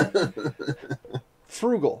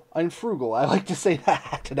 Frugal. I'm frugal. I like to say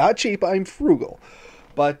that. Not cheap, I'm frugal.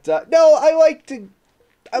 But no, I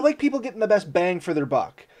like people getting the best bang for their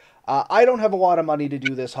buck. I don't have a lot of money to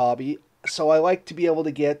do this hobby, so I like to be able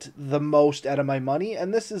to get the most out of my money,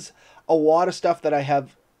 and this is a lot of stuff that I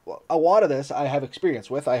have. A lot of this I have experience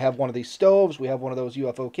with. I have one of these stoves. We have one of those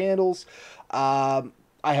UFO candles. I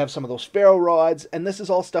have some of those ferro rods, and this is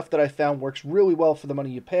all stuff that I found works really well for the money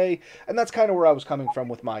you pay, and that's kind of where I was coming from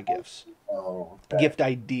with my gifts. Oh, okay. Gift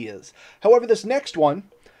ideas. However, this next one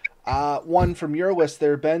from your list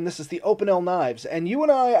there, Ben, this is the Opinel knives, and you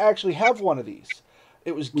and I actually have one of these.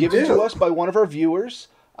 It was given to us by one of our viewers.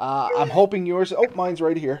 I'm hoping yours... Oh, mine's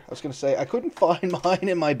right here. I was going to say, I couldn't find mine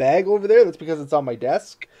in my bag over there. That's because it's on my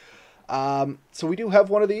desk. So we do have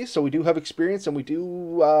one of these, so we do have experience, and we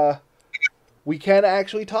can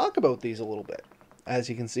actually talk about these a little bit, as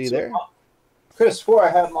you can see there. Could have swore I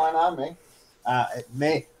have mine on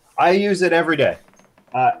me. I use it every day.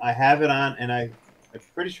 I have it on, and I'm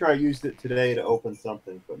pretty sure I used it today to open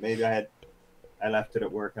something, but maybe I left it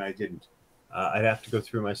at work and I didn't. I'd have to go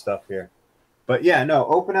through my stuff here. But yeah, no,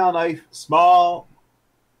 Opinel knife, small,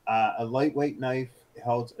 a lightweight knife,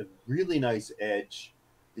 holds a really nice edge.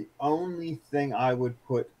 The only thing I would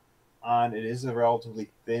put on it is a relatively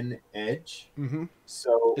thin edge. Mm-hmm.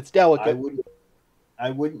 So it's delicate. I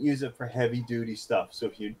wouldn't use it for heavy duty stuff.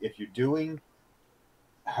 So if you're doing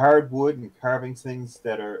hardwood and carving things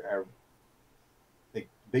that are like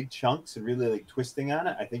big chunks and really like twisting on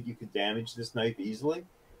it, I think you could damage this knife easily.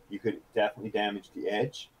 You could definitely damage the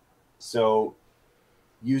edge. So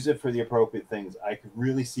use it for the appropriate things. I could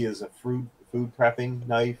really see it as a food prepping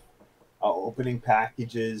knife, opening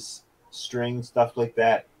packages, string, stuff like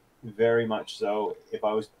that. Very much so. If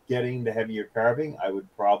I was getting the heavier carving, I would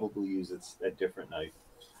probably use a different knife.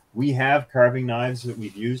 We have carving knives that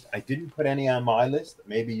we've used. I didn't put any on my list.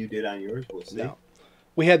 Maybe you did on yours. We'll see. No.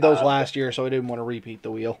 We had those last year, so I didn't want to repeat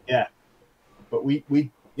the wheel. Yeah. But we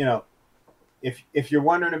if you're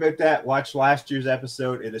wondering about that, watch last year's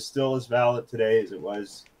episode. It is still as valid today as it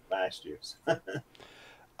was last year's.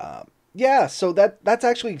 Yeah, so that's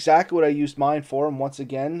actually exactly what I used mine for. And once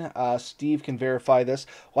again, Steve can verify this.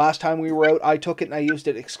 Last time we were out, I took it and I used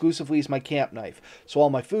it exclusively as my camp knife. So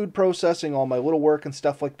all my food processing, all my little work and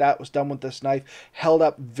stuff like that was done with this knife. Held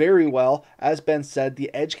up very well. As Ben said,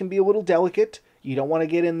 the edge can be a little delicate. You don't want to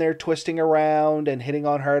get in there twisting around and hitting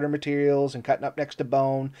on harder materials and cutting up next to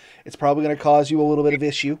bone. It's probably going to cause you a little bit of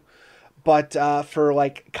issue. But for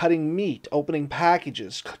like cutting meat, opening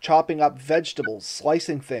packages, chopping up vegetables,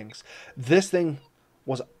 slicing things, this thing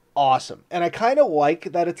was awesome. And I kind of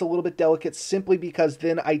like that it's a little bit delicate simply because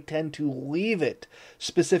then I tend to leave it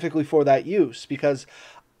specifically for that use because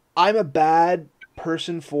I'm a bad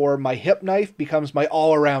person for my hip knife becomes my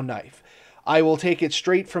all around knife. I will take it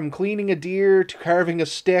straight from cleaning a deer to carving a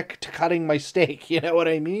stick to cutting my steak. You know what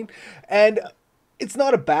I mean? And it's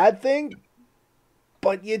not a bad thing,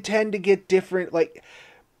 but you tend to get different. Like,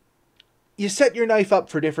 you set your knife up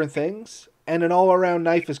for different things, and an all around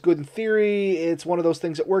knife is good in theory. It's one of those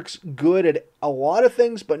things that works good at a lot of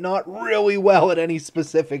things, but not really well at any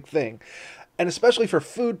specific thing. And especially for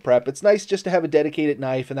food prep, it's nice just to have a dedicated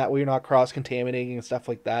knife, and that way you're not cross contaminating and stuff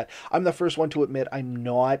like that. I'm the first one to admit I'm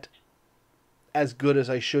not as good as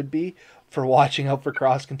I should be for watching out for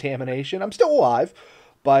cross contamination. I'm still alive,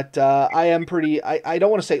 but I am pretty. I don't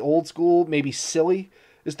want to say old school, maybe silly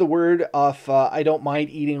is the word. Of I don't mind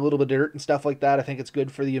eating a little bit of dirt and stuff like that. I think it's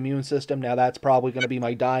good for the immune system. Now that's probably going to be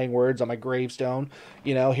my dying words on my gravestone.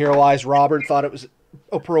 You know, here lies Robert thought it was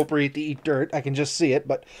appropriate to eat dirt. I can just see it,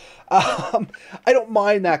 but I don't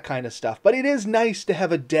mind that kind of stuff. But it is nice to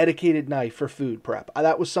have a dedicated knife for food prep.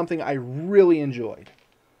 That was something I really enjoyed.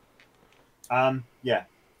 Yeah,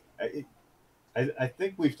 I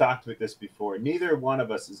think we've talked about this before. Neither one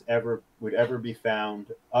of us would ever be found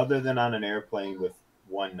other than on an airplane with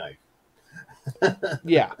one knife.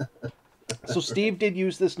 Yeah. So Steve did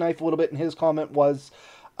use this knife a little bit, and his comment was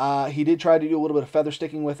he did try to do a little bit of feather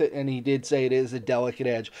sticking with it, and he did say it is a delicate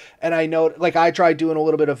edge. And I know, like, I tried doing a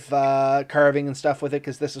little bit of carving and stuff with it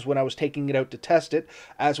because this is when I was taking it out to test it.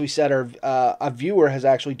 As we said, a viewer has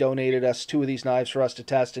actually donated us 2 of these knives for us to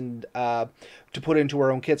test and to put into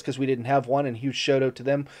our own kits because we didn't have one, and huge shout out to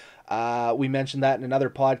them. We mentioned that in another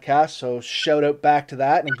podcast, so shout out back to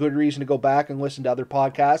that, and a good reason to go back and listen to other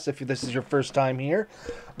podcasts if this is your first time here.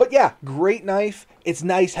 But yeah, great knife. It's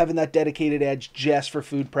nice having that dedicated edge just for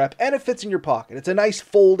food prep, and it fits in your pocket. It's a nice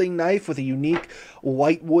folding knife with a unique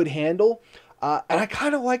white wood handle, and I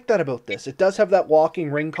kind of like that about this. It does have that locking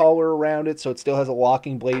ring collar around it, so it still has a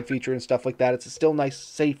locking blade feature and stuff like that. It's a still nice,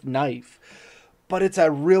 safe knife. But it's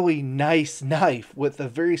a really nice knife with a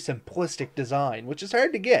very simplistic design, which is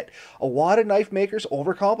hard to get. A lot of knife makers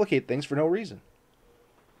overcomplicate things for no reason.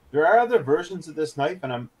 There are other versions of this knife,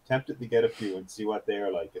 and I'm tempted to get a few and see what they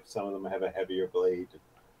are like. If some of them have a heavier blade and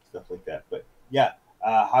stuff like that. But yeah,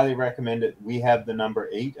 highly recommend it. We have the number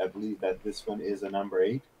 8. I believe that this one is a number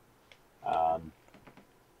 8.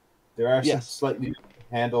 There are some slightly different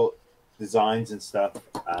handle designs and stuff.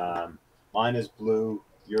 Mine is blue.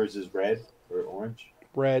 Yours is red. Or orange,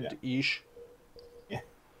 red-ish. Yeah,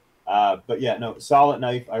 but yeah, no, solid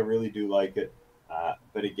knife. I really do like it.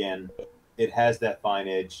 But again, it has that fine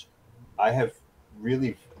edge. I have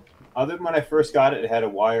really, other than when I first got it, it had a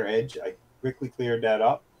wire edge. I quickly cleared that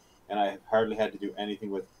up, and I have hardly had to do anything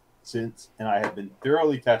with it since. And I have been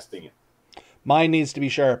thoroughly testing it. Mine needs to be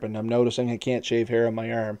sharpened. I'm noticing I can't shave hair on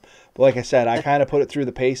my arm. But like I said, I kind of put it through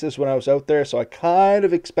the paces when I was out there, so I kind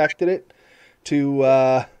of expected it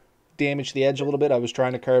to damage the edge a little bit. I was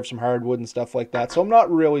trying to carve some hardwood and stuff like that, so I'm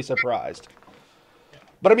not really surprised.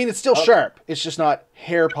 But I mean, it's still sharp. It's just not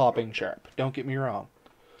hair popping sharp. Don't get me wrong.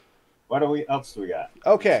 What else do we got?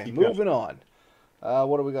 Okay, moving on.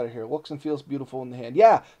 What do we got here? Looks and feels beautiful in the hand.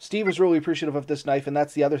 Yeah, Steve was really appreciative of this knife, and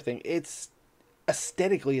that's the other thing. It's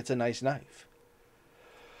aesthetically, it's a nice knife.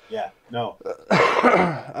 Yeah. No.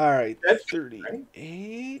 All right. That's 38.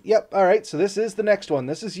 Right? Yep. All right. So this is the next one.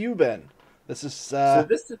 This is you, Ben. This is. So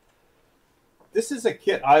this is a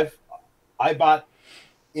kit I bought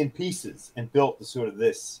in pieces and built the sort of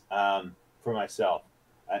this for myself,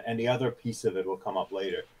 and the other piece of it will come up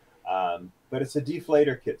later. But it's a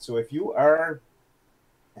deflator kit. So if you are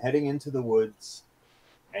heading into the woods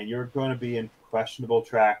and you're going to be in questionable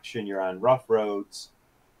traction, you're on rough roads,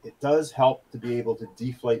 it does help to be able to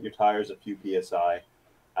deflate your tires a few psi,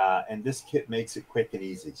 and this kit makes it quick and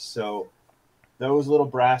easy. So those little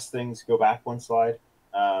brass things, go back one slide.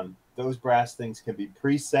 Those brass things can be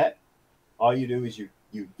preset. All you do is you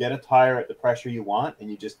get a tire at the pressure you want, and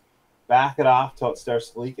you just back it off till it starts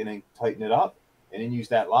to leak, and then tighten it up, and then use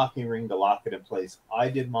that locking ring to lock it in place. I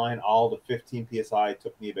did mine all to 15 psi. It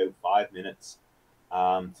took me about 5 minutes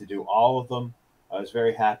to do all of them. I was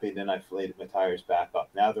very happy. Then I inflated my tires back up.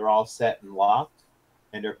 Now they're all set and locked,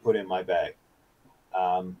 and they're put in my bag.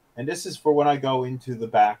 And this is for when I go into the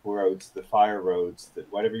back roads, the fire roads,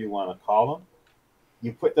 whatever you want to call them.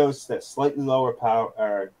 You put those that slightly lower power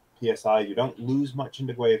or psi. You don't lose much in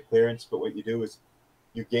the way of clearance, but what you do is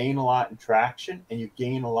you gain a lot in traction and you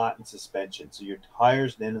gain a lot in suspension. So your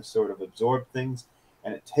tires then sort of absorb things,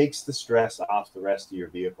 and it takes the stress off the rest of your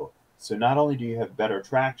vehicle. So not only do you have better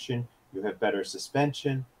traction, you have better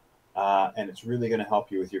suspension, and it's really going to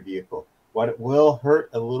help you with your vehicle. What it will hurt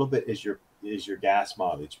a little bit is your gas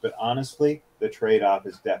mileage, but honestly, the trade-off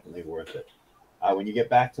is definitely worth it. When you get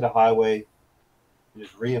back to the highway, you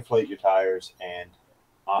just reinflate your tires and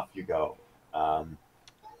off you go.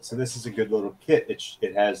 So this is a good little kit.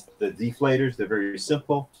 It has the deflators. They're very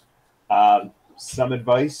simple. Some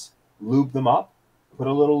advice: lube them up, put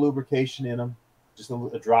a little lubrication in them, just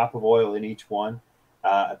a drop of oil in each one.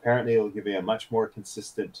 Apparently, it'll give you a much more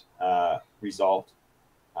consistent result.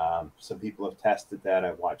 Some people have tested that.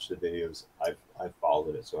 I've watched the videos. I've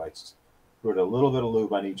followed it. So I just put a little bit of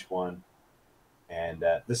lube on each one. And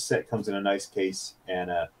this set comes in a nice case and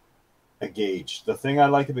a gauge. The thing I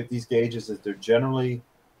like about these gauges is they're generally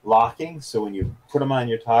locking. So when you put them on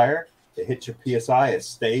your tire, it hits your PSI, it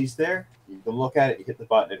stays there. You can look at it, you hit the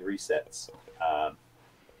button, it resets.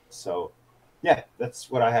 So, yeah,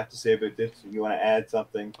 that's what I have to say about this. If you want to add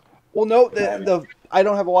something? Well, no, I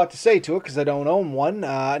don't have a lot to say to it because I don't own one,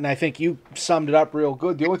 and I think you summed it up real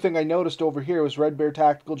good. The only thing I noticed over here was Red Bear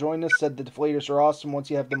Tactical joined us, said the deflators are awesome once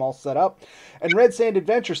you have them all set up. And Red Sand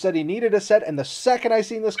Adventure said he needed a set, and the second I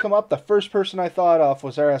seen this come up, the first person I thought of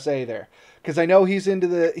was RSA there. Because I know he's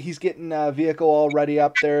getting a vehicle all ready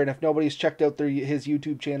up there, and if nobody's checked out his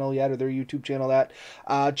YouTube channel yet, or their YouTube channel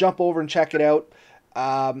jump over and check it out.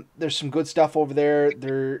 There's some good stuff over there.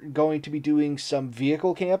 They're going to be doing some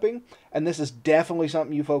vehicle camping, and this is definitely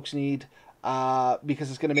something you folks need because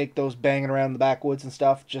it's going to make those banging around the backwoods and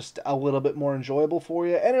stuff just a little bit more enjoyable for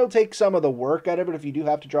you, and it'll take some of the work out of it if you do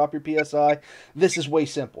have to drop your PSI. This is way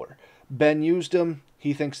simpler. Ben used them.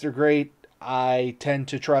 He thinks they're great. I tend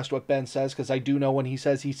to trust what Ben says because I do know when he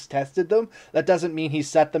says he's tested them, that doesn't mean he's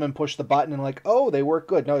set them and pushed the button and like, oh, they work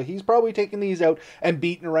good. No, he's probably taken these out and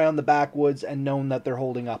beaten around the backwoods and known that they're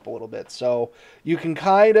holding up a little bit. So you can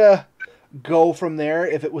kind of go from there.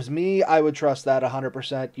 If it was me, I would trust that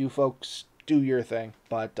 100%. You folks do your thing.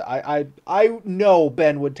 But I know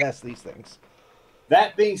Ben would test these things.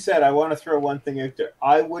 That being said, I want to throw one thing out there.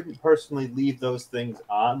 I wouldn't personally leave those things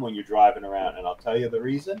on when you're driving around, and I'll tell you the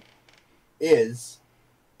reason. Is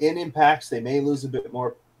in impacts they may lose a bit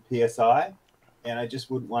more PSI, and I just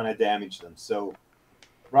wouldn't want to damage them. So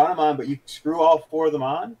run them on, but you screw all four of them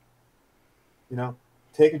on,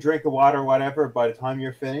 take a drink of water or whatever. By the time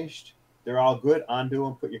you're finished, they're all good. Undo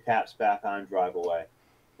them, put your caps back on, drive away.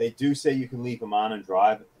 They do say you can leave them on and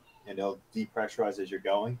drive, and they'll depressurize as you're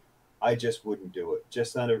going. I just wouldn't do it.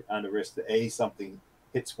 Just on the risk that something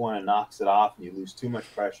hits one and knocks it off and you lose too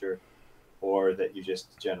much pressure, or that you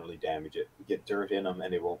just generally damage it. You get dirt in them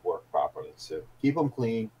and they won't work properly. So keep them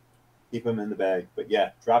clean, keep them in the bag. But yeah,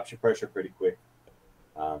 drops your pressure pretty quick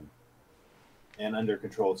and under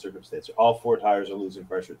controlled circumstances. All four tires are losing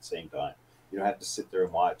pressure at the same time. You don't have to sit there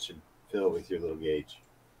and watch and fill with your little gauge.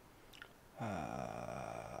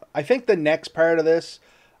 I think the next part of this,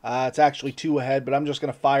 it's actually 2 ahead, but I'm just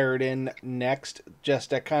going to fire it in next just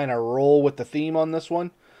to kind of roll with the theme on this one.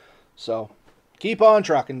 So keep on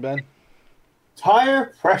trucking, Ben.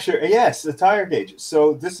 Tire pressure, yes, the tire gauge.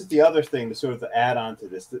 So this is the other thing to sort of add on to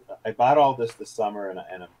this. I bought all this summer, and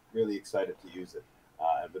I'm really excited to use it.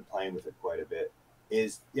 I've been playing with it quite a bit.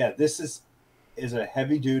 This is a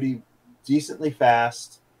heavy duty, decently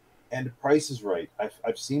fast, and the price is right.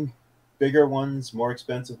 I've seen bigger ones, more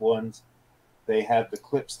expensive ones. They have the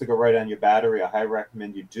clips that go right on your battery. I highly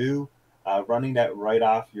recommend you do. Running that right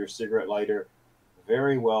off your cigarette lighter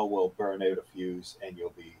very well will burn out a fuse, and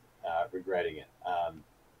you'll be regretting it.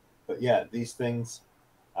 But yeah, these things,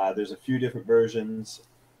 there's a few different versions.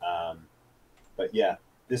 But yeah,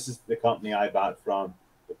 this is the company I bought from.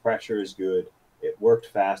 The pressure is good. It worked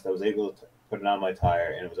fast. I was able to put it on my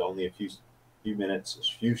tire, and it was only a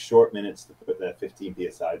few short minutes to put that 15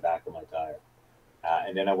 PSI back on my tire.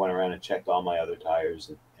 And then I went around and checked all my other tires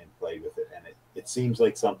and played with it. And it seems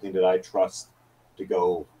like something that I trust to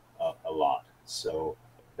go a lot. So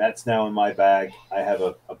that's now in my bag. I have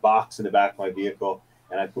a box in the back of my vehicle,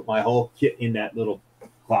 and I put my whole kit in that little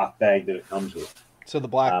cloth bag that it comes with. So the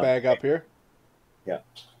black bag up here? Yeah.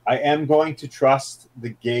 I am going to trust the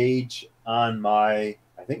gauge on I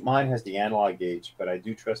think mine has the analog gauge, but I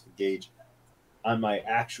do trust the gauge on my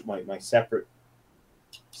separate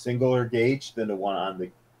singular gauge than the one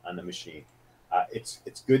on the machine.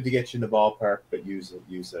 It's good to get you in the ballpark, but use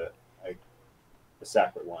a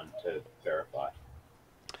separate one to verify.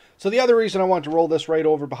 So the other reason I wanted to roll this right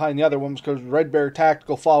over behind the other one was because Red Bear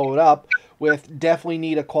Tactical followed up with definitely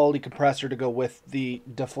need a quality compressor to go with the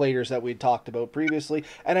deflators that we talked about previously.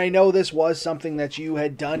 And I know this was something that you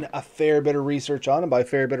had done a fair bit of research on, and by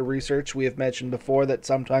fair bit of research, we have mentioned before that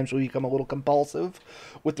sometimes we become a little compulsive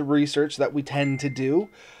with the research that we tend to do.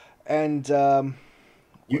 And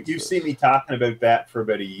you see me talking about that for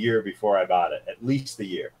about a year before I bought it, at least a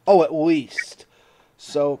year. Oh, at least.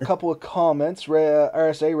 So, a couple of comments.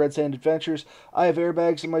 RSA, Red Sand Adventures. I have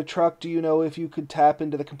airbags in my truck. Do you know if you could tap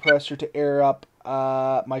into the compressor to air up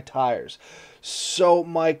my tires? So,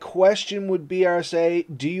 my question would be,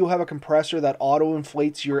 RSA, do you have a compressor that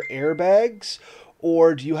auto-inflates your airbags?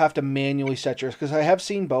 Or do you have to manually set yours? Because I have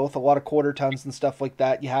seen both. A lot of quarter tons and stuff like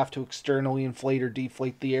that, you have to externally inflate or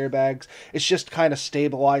deflate the airbags. It's just kind of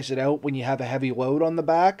stabilize it out when you have a heavy load on the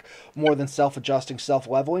back, more than self-adjusting,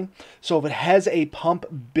 self-leveling. So if it has a pump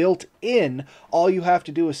built in, all you have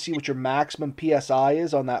to do is see what your maximum PSI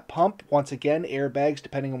is on that pump. Once again, airbags,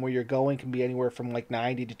 depending on where you're going, can be anywhere from like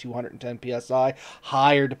 90 to 210 PSI.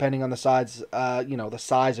 Higher, depending on the size, the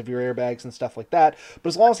size of your airbags and stuff like that. But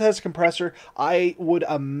as long as it has a compressor, I would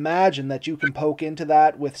imagine that you can poke into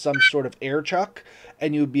that with some sort of air chuck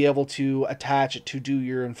and you'd be able to attach it to do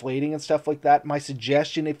your inflating and stuff like that. My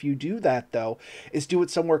suggestion, if you do that though, is do it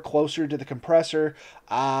somewhere closer to the compressor,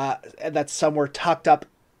 that's somewhere tucked up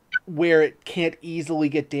where it can't easily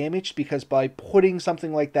get damaged, because by putting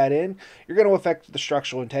something like that in, you're going to affect the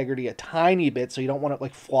structural integrity a tiny bit, so you don't want it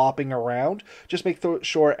like flopping around. Just make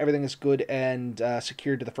sure everything is good and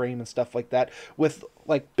secured to the frame and stuff like that. With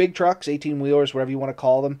like big trucks, 18-wheelers, whatever you want to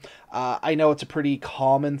call them, I know it's a pretty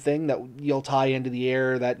common thing that you'll tie into the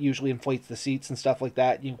air that usually inflates the seats and stuff like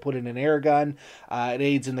that. You can put in an air gun. It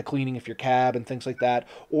aids in the cleaning of your cab and things like that.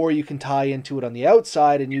 Or you can tie into it on the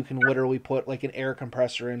outside and you can literally put like an air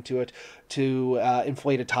compressor into it to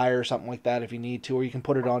inflate a tire or something like that if you need to. Or you can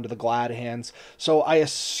put it onto the glad hands. So I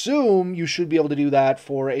assume you should be able to do that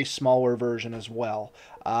for a smaller version as well.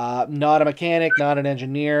 Not a mechanic, not an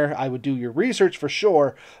engineer. I would do your research for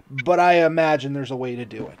sure, but I imagine there's a way to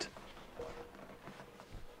do it.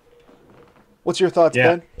 What's your thoughts,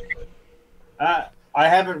 Yeah. Ben? I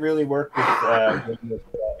haven't really worked with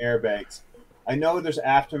airbags. I know there's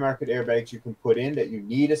aftermarket airbags you can put in that you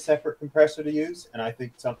need a separate compressor to use, and I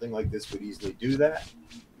think something like this would easily do that.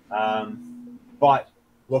 But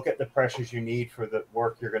look at the pressures you need for the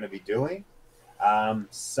work you're going to be doing.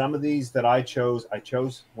 Some of these that I chose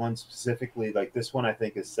one specifically, like this one I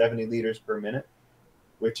think is 70 liters per minute,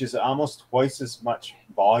 which is almost twice as much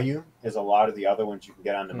volume as a lot of the other ones you can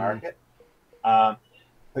get on the market.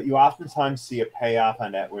 But you oftentimes see a payoff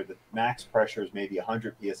on that where the max pressure is maybe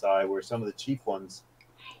 100 psi, where some of the cheap ones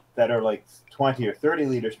that are like 20 or 30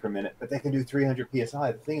 liters per minute, but they can do 300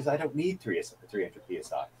 psi. The thing is, I don't need 300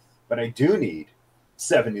 psi, but I do need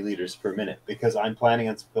 70 liters per minute because I'm planning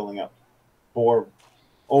on filling up 4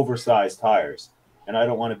 oversized tires, and I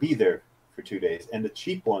don't want to be there for 2 days. And the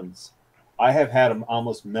cheap ones, I have had them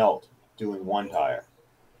almost melt doing one tire.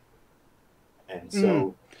 And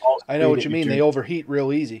so I know what you mean. They overheat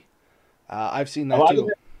real easy. I've seen that too.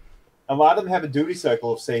 A lot of them have a duty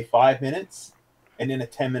cycle of, say, 5 minutes and then a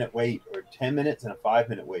 10-minute wait, or 10 minutes and a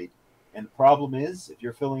 5-minute wait. And the problem is, if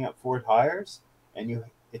you're filling up 4 tires and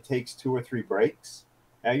it takes 2 or 3 breaks,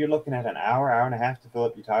 now you're looking at an hour, hour and a half to fill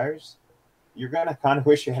up your tires. You're going to kind of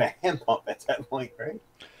wish you had a hand pump at that point,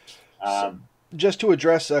 right? Just to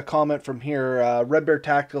address a comment from here, Red Bear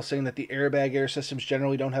Tactical saying that the airbag air systems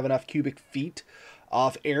generally don't have enough cubic feet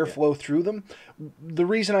of airflow through them. The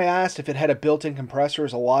reason I asked if it had a built-in compressor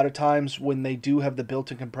is a lot of times when they do have the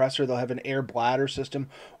built-in compressor, they'll have an air bladder system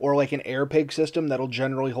or like an air pig system that'll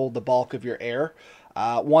generally hold the bulk of your air.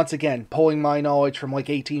 Once again, pulling my knowledge from like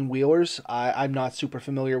 18-wheelers, I'm not super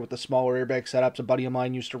familiar with the smaller airbag setups. A buddy of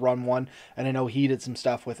mine used to run one, and I know he did some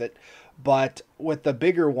stuff with it. But with the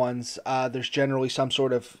bigger ones, there's generally some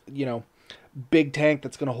sort of, big tank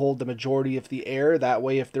that's going to hold the majority of the air. That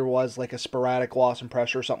way, if there was like a sporadic loss in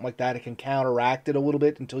pressure or something like that, it can counteract it a little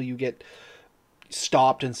bit until you get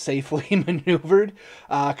stopped and safely maneuvered.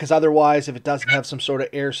 Because otherwise, if it doesn't have some sort of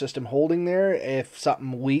air system holding there, if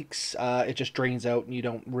something leaks, it just drains out and you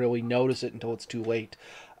don't really notice it until it's too late.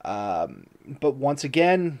 But once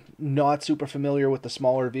again, not super familiar with the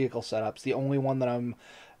smaller vehicle setups. The only one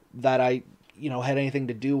that I had anything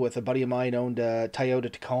to do with. A buddy of mine owned a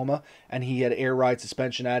Toyota Tacoma, and he had air ride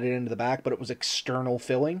suspension added into the back, but it was external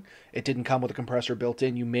filling. It didn't come with a compressor built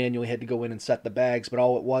in. You manually had to go in and set the bags, but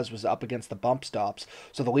all it was up against the bump stops.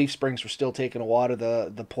 So the leaf springs were still taking a lot of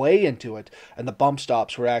the play into it, and the bump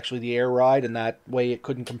stops were actually the air ride, and that way it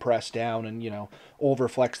couldn't compress down and,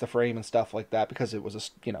 overflex the frame and stuff like that, because it was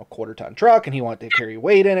a, quarter-ton truck, and he wanted to carry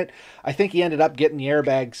weight in it. I think he ended up getting the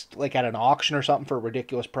airbags like at an auction or something for a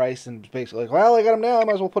ridiculous price, and basically like, well, I got them now, I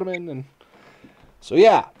might as well put them in. And so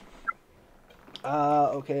yeah.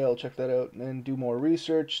 Okay, I'll check that out and do more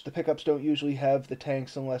research. The pickups don't usually have the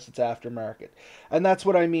tanks unless it's aftermarket, and that's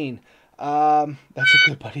what I mean. That's a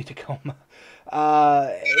good buddy Tacoma.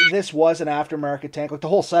 This was an aftermarket tank. Like, the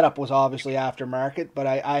whole setup was obviously aftermarket, but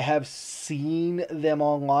I have seen them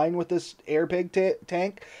online with this Airpig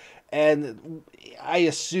tank, and I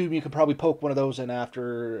assume you could probably poke one of those in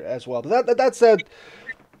after as well. But that said,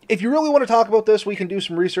 if you really want to talk about this, we can do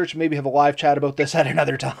some research and maybe have a live chat about this at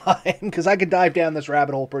another time, because I could dive down this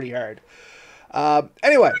rabbit hole pretty hard.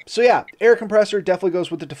 Anyway, so yeah, air compressor definitely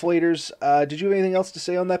goes with the deflators. Did you have anything else to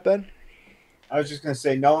say on that, Ben? I was just going to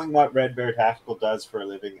say, knowing what Red Bear Tactical does for a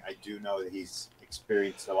living, I do know that he's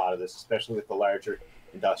experienced a lot of this, especially with the larger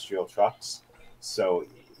industrial trucks. So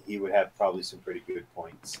he would have probably some pretty good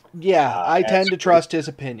points. Yeah, I tend to trust his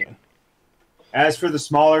opinion. As for the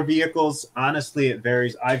smaller vehicles, honestly, it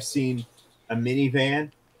varies. I've seen a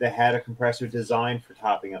minivan that had a compressor designed for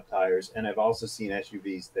topping up tires, and I've also seen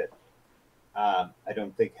SUVs that I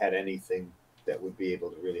don't think had anything that would be able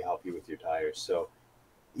to really help you with your tires. So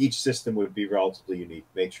each system would be relatively unique.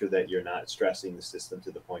 Make sure that you're not stressing the system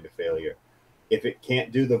to the point of failure. If it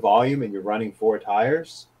can't do the volume and you're running 4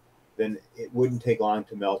 tires, then it wouldn't take long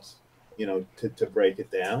to melt, to break it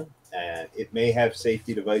down. And it may have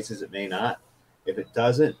safety devices, it may not. If it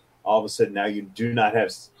doesn't, all of a sudden now you do not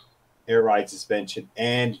have air ride suspension,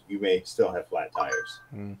 and you may still have flat tires.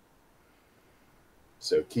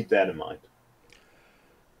 So keep that in mind.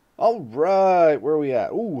 All right, where are we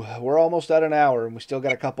at? Ooh, we're almost at an hour, and we still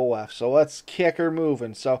got a couple left. So let's kick her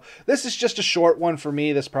moving. So this is just a short one for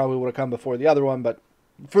me. This probably would have come before the other one, but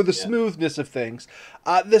for the smoothness of things,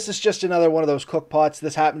 this is just another one of those cook pots.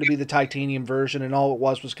 This happened to be the titanium version, and all it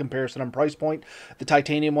was comparison on price point. The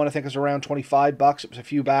titanium one, I think, is around $25. It was a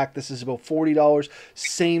few back. This is about $40.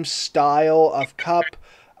 Same style of cup.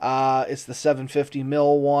 It's the 750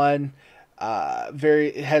 mil one.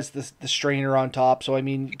 It has the strainer on top, so I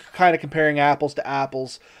mean, kind of comparing apples to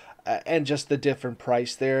apples, and just the different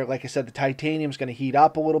price there. Like I said, the titanium is going to heat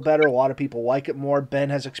up a little better. A lot of people like it more. Ben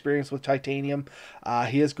has experience with titanium.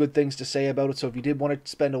 He has good things to say about it, so if you did want to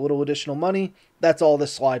spend a little additional money, that's all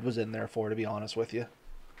this slide was in there for, to be honest with you.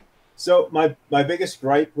 So my biggest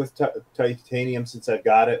gripe with titanium since I've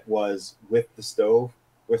got it was with the stove.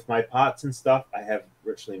 With my pots and stuff, I have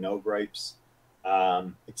virtually no gripes.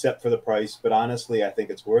 Except for the price, but honestly, I think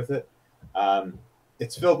it's worth it.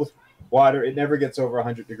 It's filled with water. It never gets over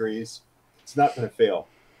 100 degrees. It's not going to fail.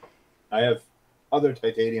 I have other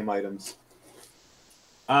titanium items.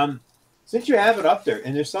 Since you have it up there,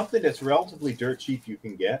 and there's something that's relatively dirt cheap you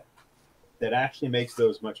can get that actually makes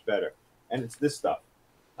those much better, and it's this stuff.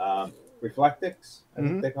 Reflectix, I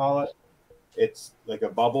think they call it. It's like a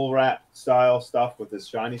bubble wrap style stuff with this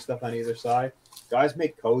shiny stuff on either side. Guys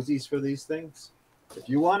make cozies for these things. If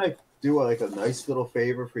you want to do a nice little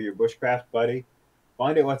favor for your bushcraft buddy,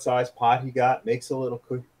 find out what size pot he got, makes a little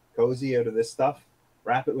cozy out of this stuff,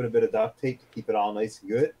 wrap it with a bit of duct tape to keep it all nice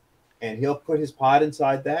and good, and he'll put his pot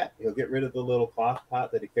inside that. He'll get rid of the little cloth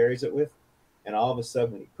pot that he carries it with, and all of a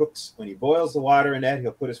sudden when he boils the water in that,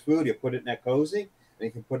 he'll put his food, he'll put it in that cozy, and he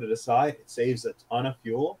can put it aside. It saves a ton of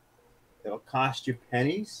fuel. It'll cost you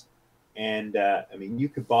pennies. And I mean, you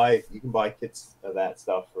can buy kits of that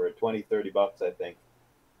stuff for $20-$30, I think,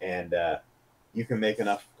 and you can make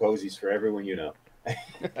enough cozies for everyone you know.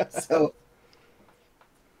 So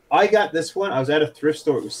I got this one. I was at a thrift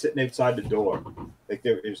store. It was sitting outside the door,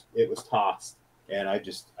 it was tossed, and I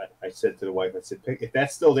said to the wife, I said, if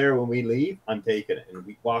that's still there when we leave, I'm taking it. And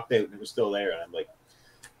we walked out, and it was still there, and I'm like,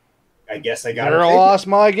 I guess I got it. Lost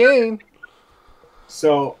my game.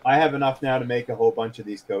 So I have enough now to make a whole bunch of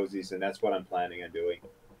these cozies, and that's what I'm planning on doing.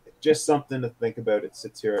 Just something to think about. It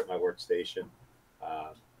sits here at my workstation.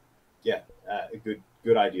 A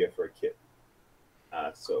good idea for a kit.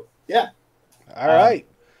 So yeah. All right.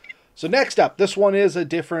 So next up, this one is a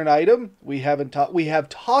different item. We have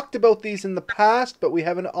talked about these in the past, but we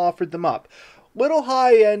haven't offered them up. Little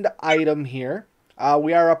high-end item here.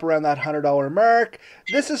 We are up around that $100 mark.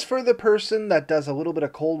 This is for the person that does a little bit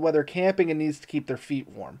of cold weather camping and needs to keep their feet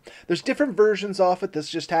warm. There's different versions of it. This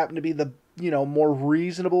just happened to be the more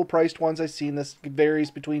reasonable priced ones I've seen. This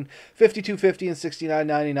varies between $52.50 and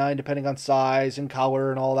 $69.99 depending on size and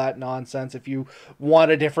color and all that nonsense. If you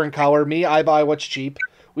want a different color, I buy what's cheap.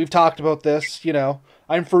 We've talked about this,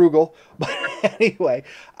 I'm frugal. But anyway,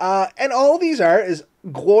 and all these is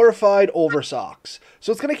glorified over socks.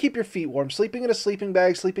 So it's going to keep your feet warm. Sleeping in a sleeping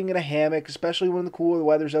bag, sleeping in a hammock, especially when the cooler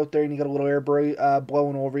weather's out there and you got a little air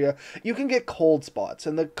blowing over you, you can get cold spots.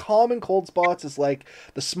 And the common cold spots is like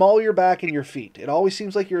the small of your back and your feet. It always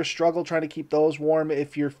seems like you're a struggle trying to keep those warm.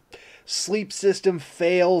 If your sleep system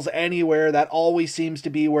fails anywhere, that always seems to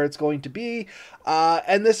be where it's going to be.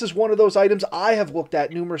 And this is one of those items I have looked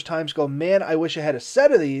at numerous times, go, man, I wish I had a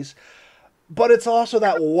set of these. But it's also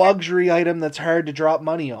that luxury item that's hard to drop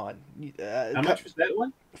money on. How much was that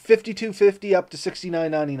one? $52.50 up to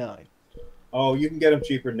 $69.99. Oh, you can get them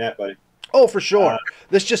cheaper than that, buddy. Oh, for sure.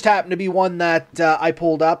 This just happened to be one that I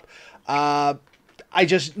pulled up. I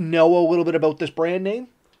just know a little bit about this brand name.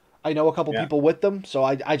 I know a couple people with them, so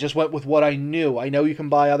I just went with what I knew. I know you can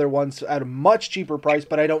buy other ones at a much cheaper price,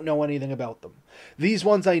 but I don't know anything about them. These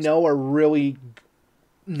ones I know are really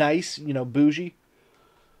nice, bougie.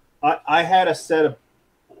 I had a set of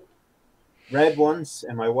red ones,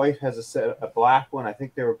 and my wife has a black one. I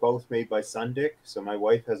think they were both made by Sundick, so my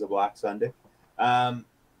wife has a black Sundick.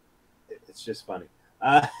 It's just funny.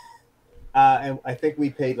 And I think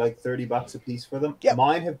we paid like $30 a piece for them. Yep.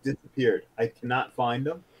 Mine have disappeared. I cannot find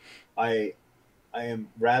them. I am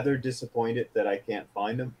rather disappointed that I can't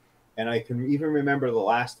find them. And I can even remember the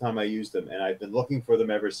last time I used them, and I've been looking for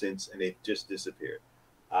them ever since, and they've just disappeared.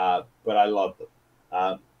 But I love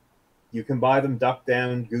them. You can buy them duck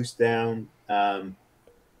down, goose down,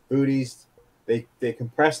 booties. They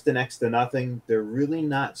compress to next to nothing. They're really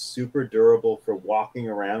not super durable for walking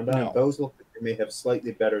around on. No. Those look like they may have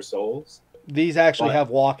slightly better soles. These actually have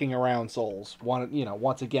walking around soles.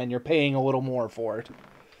 Once again, you're paying a little more for it.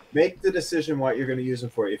 Make the decision what you're going to use them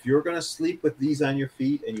for. If you're going to sleep with these on your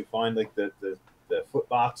feet and you find like the foot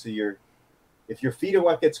box of if your feet are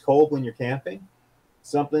what gets cold when you're camping,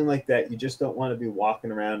 something like that, you just don't want to be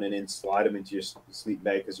walking around and then slide them into your sleep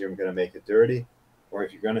bag because you're going to make it dirty. Or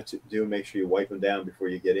if you're going to make sure you wipe them down before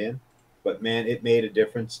you get in. But man, it made a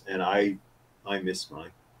difference, and I miss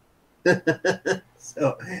mine.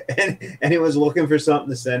 So, and it was looking for something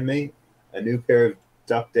to send me, a new pair of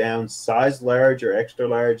duck down, size large or extra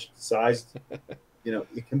large, size.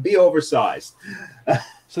 It can be oversized.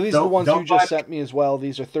 So these are the ones you just sent me as well.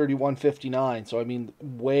 These are $31.59. So I mean,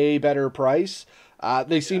 way better price.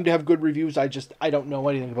 They seem to have good reviews. I don't know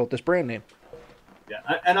anything about this brand name.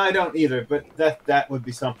 Yeah, and I don't either, but that would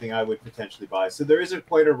be something I would potentially buy. So there isn't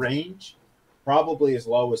quite a range, probably as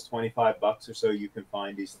low as $25 or so. You can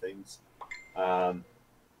find these things,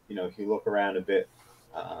 if you look around a bit.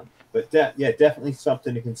 But definitely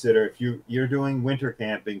something to consider if you're doing winter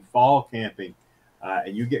camping, fall camping,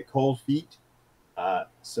 and you get cold feet.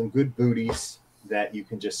 Some good booties that you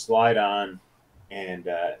can just slide on and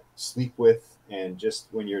sleep with, and just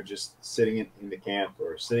when you're just sitting in the camp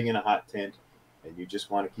or sitting in a hot tent. And you just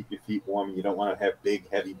want to keep your feet warm, and you don't want to have big,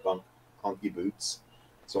 heavy, clunky boots.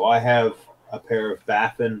 So I have a pair of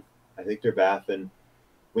Baffin, I think they're Baffin,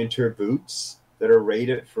 winter boots that are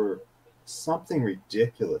rated for something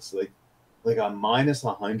ridiculous, like a minus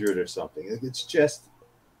 100 or something. It's just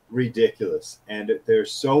ridiculous. And they're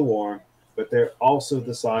so warm, but they're also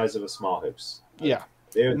the size of a small house. Yeah.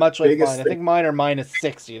 They're much like mine. I think mine are minus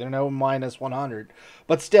 60. They're no minus 100.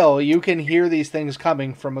 But still, you can hear these things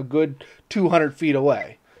coming from a good 200 feet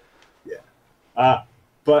away. Yeah.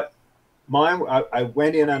 But mine, I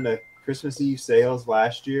went in on the Christmas Eve sales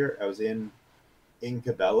last year. I was in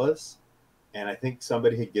Cabela's, and I think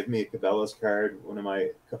somebody had given me a Cabela's card, one of my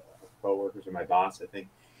coworkers or my boss, I think,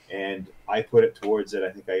 and I put it towards it. I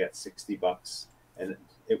think I got $60, and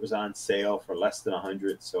it was on sale for less than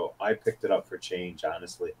 100, so I picked it up for change,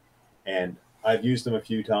 honestly. And I've used them a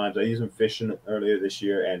few times. I used them fishing earlier this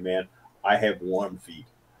year, and man, I have warm feet.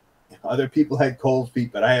 Other people had cold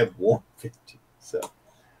feet, but I have warm feet. So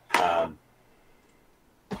that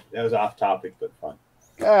was off topic, but fun.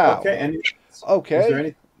 Oh, okay. Okay. Is there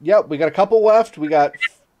anything? Yep, we got a couple left. We got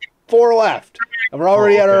 4 left, and we're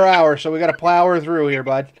already at our hour, so we got to plow through here,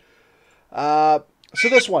 bud. So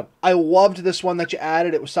this one, I loved this one that you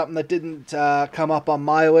added. It was something that didn't come up on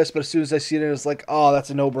my list, but as soon as I seen it, it was like, oh, that's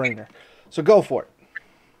a no-brainer. So go for it.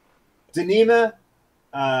 Dyneema,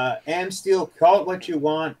 Amsteel, call it what you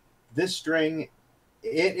want. This string,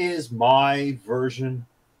 it is my version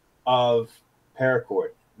of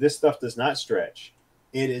paracord. this stuff does not stretch.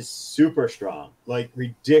 It is super strong, like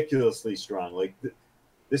ridiculously strong. Like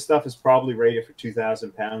this stuff is probably rated for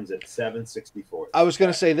 2,000 pounds at 764. I was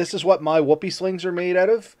gonna say this is what my whoopee slings are made out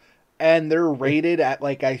of, and they're rated at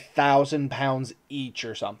like 1,000 pounds each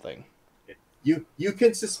or something. You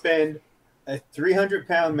can suspend a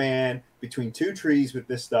 300-pound man between two trees with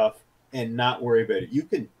this stuff and not worry about it. You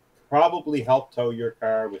can probably help tow your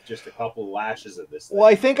car with just a couple lashes of this thing. Well,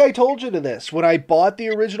 I think I told you to this. When I bought the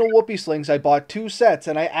original whoopee slings, I bought 2 sets,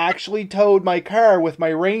 and I actually towed my car with my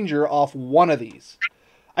Ranger off one of these.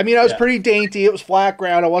 I mean, I was pretty dainty. It was flat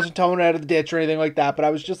ground. I wasn't towing it out of the ditch or anything like that. But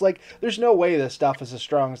I was just like, there's no way this stuff is as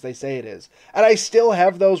strong as they say it is. And I still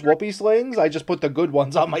have those whoopee slings. I just put the good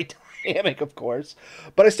ones on my hammock, of course.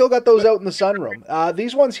 But I still got those out in the sunroom.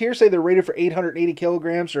 These ones here say they're rated for 880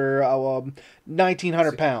 kilograms or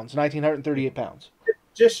 1,900 pounds, 1,938 pounds.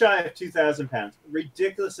 Just shy of 2,000 pounds.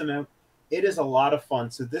 Ridiculous amount. It is a lot of fun.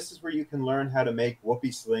 So this is where you can learn how to make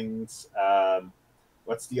whoopee slings.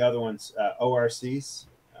 What's the other ones? ORCs.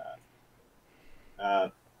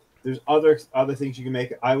 There's other things you can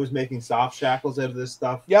make. I was making soft shackles out of this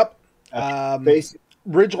stuff. Yep.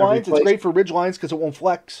 Ridge lines. It's great for ridge lines because it won't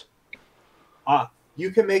flex.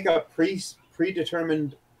 You can make up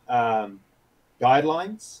predetermined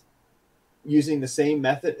guidelines using the same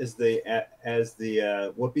method as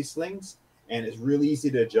the whoopee slings, and it's really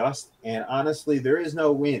easy to adjust. And honestly, there is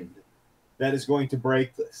no wind that is going to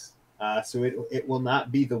break this, so it will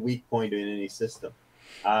not be the weak point in any system.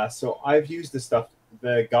 So I've used this stuff.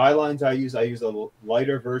 The guidelines I use a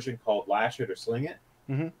lighter version called Lash It or Sling It,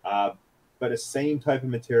 but the same type of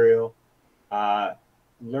material.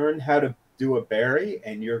 Learn how to do a berry,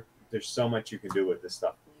 and there's so much you can do with this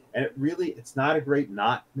stuff. And it's not a great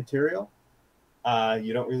knot material.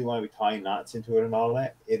 You don't really want to be tying knots into it and all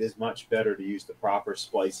that. It is much better to use the proper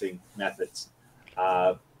splicing methods.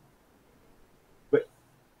 But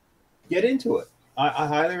get into it. I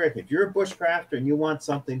highly recommend. If you're a bushcrafter and you want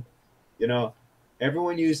something,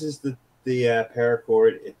 everyone uses the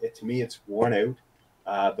paracord. To me, it's worn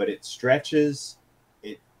out, but it stretches.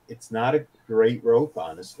 It's not a great rope,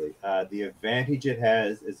 honestly. The advantage it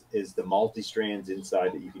has is the multi-strands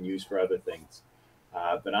inside that you can use for other things.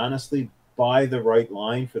 But honestly, buy the right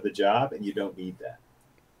line for the job, and you don't need that.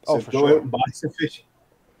 So go out and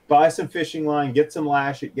buy some fishing line, get some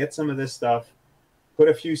Lash It, get some of this stuff, put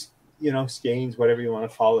a few skeins, whatever you want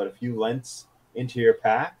to call it, a few lengths into your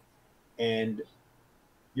pack, and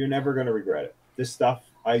you're never going to regret it. This stuff,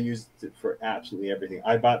 I used it for absolutely everything.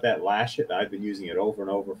 I bought that Lash It, and I've been using it over and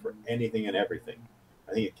over for anything and everything.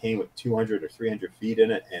 I think it came with 200 or 300 feet in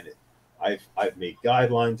it, and I've made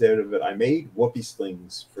guidelines out of it. I made whoopee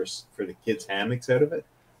slings for the kids' hammocks out of it.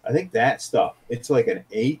 I think that stuff, it's like an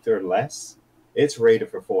 8 or less. It's rated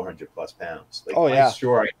for 400 plus pounds. Like, oh yeah, I'm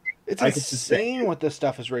sure it's insane what this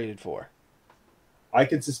stuff is rated for. I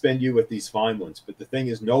could suspend you with these fine ones, but the thing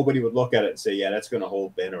is, nobody would look at it and say, "Yeah, that's going to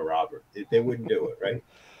hold Ben or Robert." They wouldn't do it, right?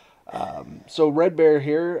 So Red Bear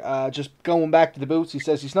here, just going back to the boots, he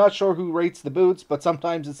says he's not sure who rates the boots, but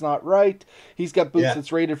sometimes it's not right. He's got boots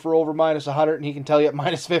that's rated for over -100, and he can tell you at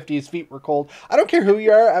 -50 his feet were cold. I don't care who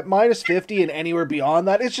you are, at -50 and anywhere beyond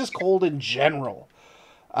that, it's just cold in general.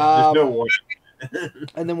 There's no warning.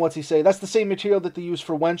 And then what's he say? That's the same material that they use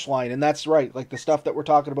for wench line, and that's right. Like the stuff that we're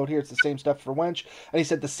talking about here, it's the same stuff for wench. And he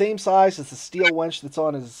said the same size as the steel wench that's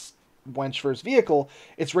on his wench for his vehicle.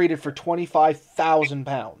 It's rated for 25,000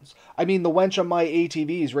 pounds. I mean, the wench on my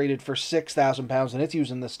ATV is rated for 6,000 pounds, and it's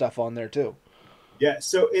using this stuff on there too. Yeah,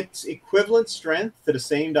 so it's equivalent strength to the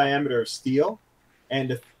same diameter of steel,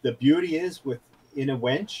 and the beauty is in a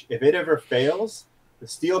wench, if it ever fails, the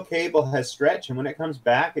steel cable has stretch, and when it comes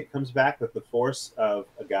back with the force of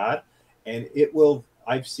a god, and it will.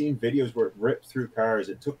 I've seen videos where it ripped through cars.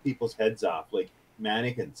 It took people's heads off like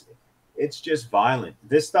mannequins. It's just violent.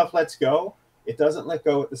 This stuff lets go. It doesn't let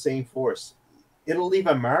go at the same force. It'll leave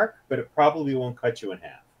a mark, but it probably won't cut you in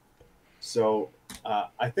half. So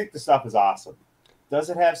I think the stuff is awesome. Does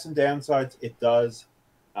it have some downsides? It does,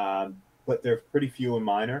 but they're pretty few and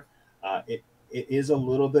minor. It is a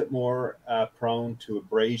little bit more prone to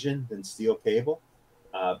abrasion than steel cable.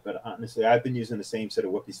 But honestly, I've been using the same set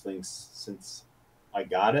of whoopee slings since I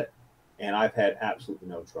got it, and I've had absolutely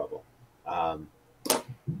no trouble.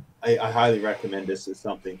 I highly recommend this as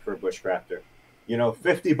something for a bushcrafter.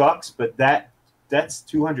 $50, but that's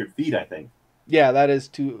 200 feet, I think. Yeah, that is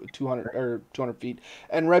 200 feet.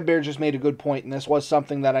 And Red Bear just made a good point, and this was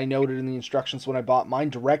something that I noted in the instructions when I bought mine.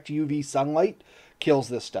 Direct UV sunlight kills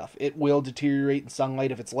this stuff. It will deteriorate in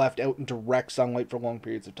sunlight if it's left out in direct sunlight for long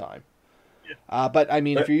periods of time. Yeah. But I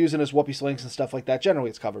mean, if you're using as whoopee slings and stuff like that,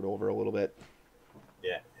 generally it's covered over a little bit.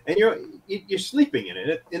 Yeah, and you're sleeping in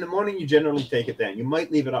it. In the morning, you generally take it down. You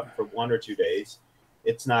might leave it up for 1 or 2 days.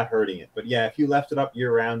 It's not hurting it. But yeah, if you left it up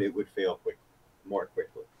year round, it would fail more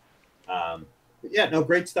quickly. But yeah, no,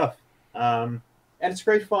 great stuff. And it's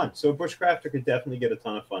great fun. So a bushcrafter could definitely get a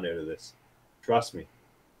ton of fun out of this. Trust me.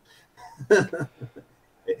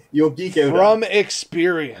 You'll geek out from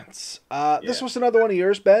experience. This Yeah. was another one of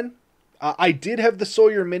yours, Ben. I did have the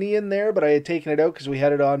Sawyer Mini in there, but I had taken it out because we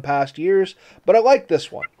had it on past years. But I like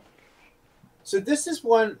this one. So this is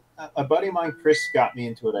one a buddy of mine, Chris, got me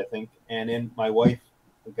into it, I think, and then my wife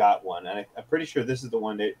got one, and I'm pretty sure this is the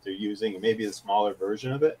one that they're using, and maybe a smaller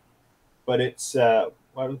version of it. But it's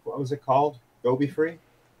what was it called? Go Be Free.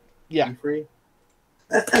 Yeah, Be Free.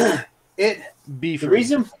 It be the free.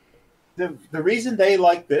 reason the reason they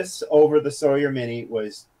like this over the Sawyer Mini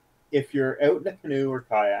was if you're out in a canoe or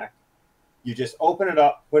kayak, you just open it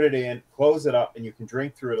up, put it in, close it up, and you can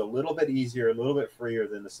drink through it a little bit easier, a little bit freer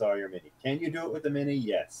than the Sawyer Mini. Can you do it with the Mini?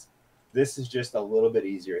 Yes. This is just a little bit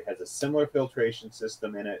easier. It has a similar filtration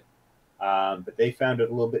system in it, but they found it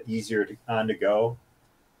a little bit easier on the go.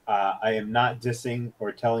 I am not dissing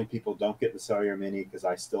or telling people don't get the Sawyer Mini because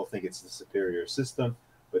I still think it's the superior system.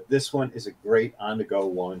 But this one is a great on-the-go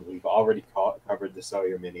one. We've already covered the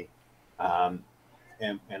Sawyer Mini, and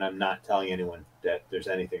I'm not telling anyone that there's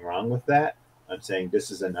anything wrong with that. I'm saying this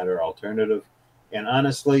is another alternative. And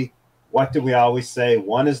honestly, what do we always say?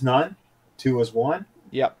 One is none, two is one.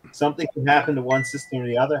 Yep. Something can happen to one system or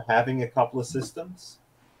the other. Having a couple of systems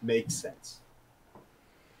makes sense.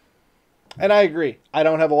 And I agree. I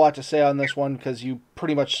don't have a lot to say on this one because you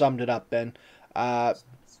pretty much summed it up, Ben.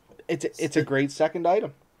 It's a great second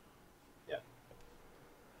item. Yeah.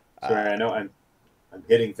 Sorry, I know I'm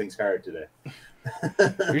hitting things hard today.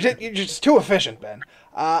 You're just too efficient, Ben.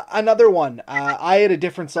 Another one. I had a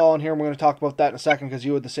different saw in here, and we're going to talk about that in a second because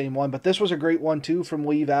you had the same one. But this was a great one, too, from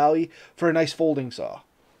Lee Valley for a nice folding saw.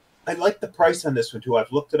 I like the price on this one, too.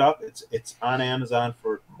 I've looked it up. It's on Amazon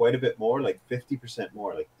for quite a bit more, like 50%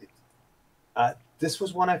 more. This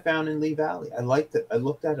was one I found in Lee Valley. I liked it. I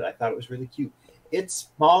looked at it. I thought it was really cute. It's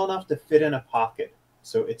small enough to fit in a pocket.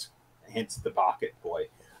 So it's hence the pocket boy.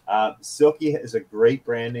 Silky is a great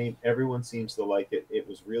brand name. Everyone seems to like it. It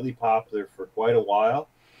was really popular for quite a while.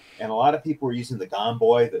 And a lot of people were using the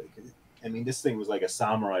Gomboy. This thing was like a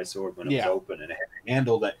samurai sword when it was open. And it had a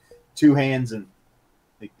handle that 2 hands and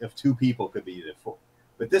of 2 people could be used it for.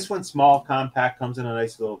 But this one's small, compact, comes in a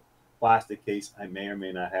nice little plastic case. I may or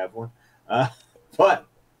may not have one.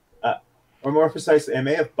 Or more precisely, I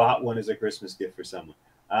may have bought one as a Christmas gift for someone.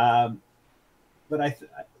 But I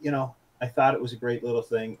thought it was a great little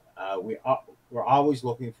thing. We're always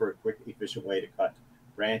looking for a quick, efficient way to cut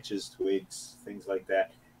branches, twigs, things like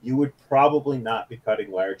that. You would probably not be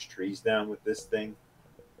cutting large trees down with this thing,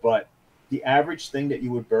 but the average thing that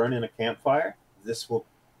you would burn in a campfire, this will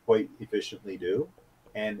quite efficiently do.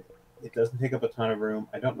 And it doesn't take up a ton of room.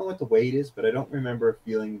 I don't know what the weight is, but I don't remember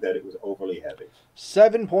feeling that it was overly heavy.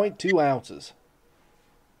 7.2 ounces.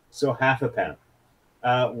 So half a pound.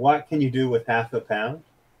 What can you do with half a pound?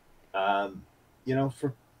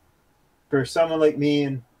 For someone like me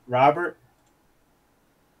and Robert,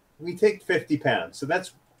 we take 50 pounds. So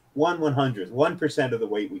that's 1/100th, 1% of the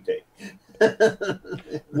weight we take.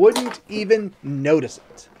 Wouldn't even notice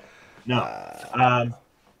it. No.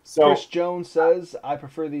 So Chris Jones says, I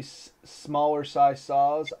prefer these smaller size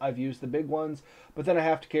saws. I've used the big ones, but then I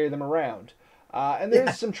have to carry them around. And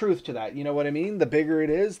there's some truth to that. You know what I mean? The bigger it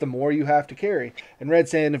is, the more you have to carry. And Red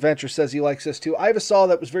Sand Adventure says he likes this too. I have a saw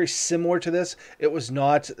that was very similar to this. It was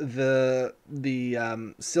not the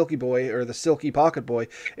Silky Boy or the Silky Pocket Boy.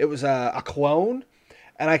 It was a clone.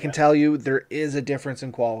 And I can tell you there is a difference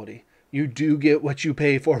in quality. You do get what you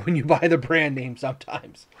pay for when you buy the brand name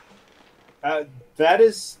sometimes. That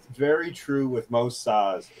is very true with most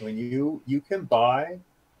saws. When you can buy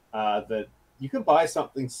you can buy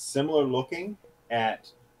something similar looking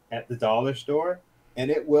at the dollar store,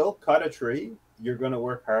 and it will cut a tree. You're going to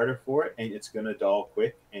work harder for it, and it's going to dull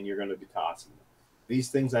quick, and you're going to be tossing them. These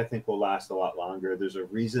things, I think, will last a lot longer. There's a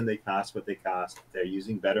reason they cost what they cost. They're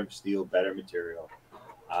using better steel, better material.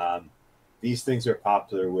 These things are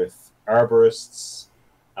popular with arborists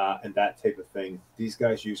and that type of thing. These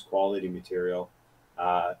guys use quality material.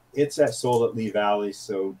 It's sold at Lee Valley,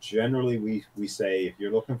 so generally we say if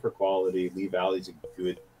you're looking for quality, Lee Valley's a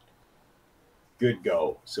good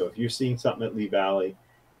go. So if you're seeing something at Lee Valley,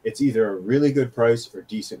 it's either a really good price or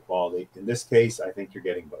decent quality. In this case, I think you're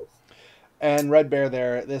getting both. And Red Bear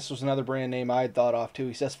there, this was another brand name I had thought of too.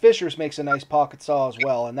 He says Fisher's makes a nice pocket saw as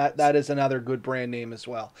well, and that is another good brand name as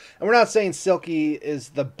well. And we're not saying Silky is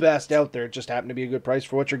the best out there; it just happened to be a good price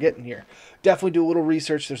for what you're getting here. Definitely do a little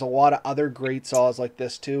research. There's a lot of other great saws like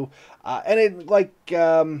this too, and it like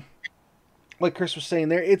Chris was saying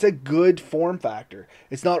there, it's a good form factor.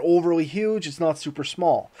 It's not overly huge. It's not super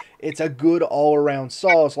small. It's a good all around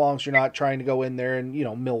saw as long as you're not trying to go in there and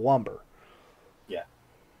mill lumber. Yeah.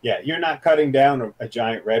 Yeah, you're not cutting down a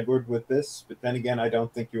giant redwood with this, but then again, I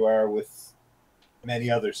don't think you are with many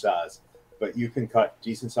other saws. But you can cut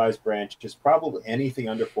decent sized branches, probably anything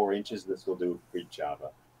under 4 inches. This will do a great job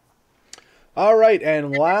of. All right,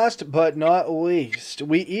 and last but not least,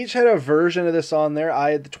 we each had a version of this on there.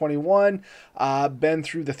 I had the 21, Ben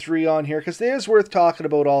threw the 3 on here because it is worth talking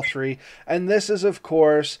about all 3. And this is, of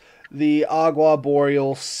course, the Agua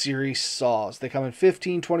Boreal series saws. They come in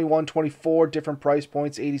 15, 21, 24, different price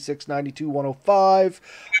points, 86, 92,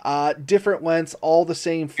 105. Different lengths, all the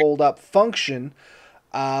same fold-up function.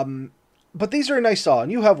 But these are a nice saw,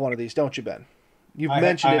 and you have one of these, don't you, Ben? You've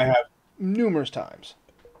mentioned it numerous times.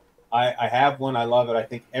 I have one. I love it. I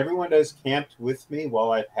think everyone that has camped with me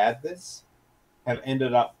while I've had this have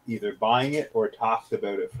ended up either buying it or talked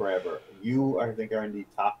about it forever. You, I think, are in the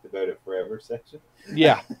talked about it forever section.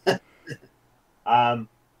 Yeah.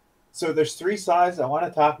 So there's 3 sizes. I want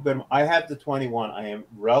to talk about them. I have the 21. I am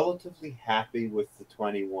relatively happy with the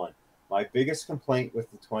 21. My biggest complaint with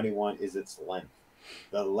the 21 is its length.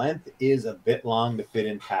 The length is a bit long to fit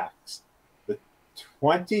in packs.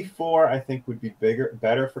 24, I think, would be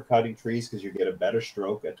better for cutting trees because you get a better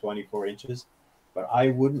stroke at 24 inches. But I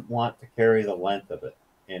wouldn't want to carry the length of it.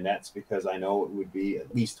 And that's because I know it would be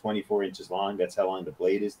at least 24 inches long. That's how long the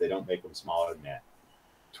blade is. They don't make them smaller than that.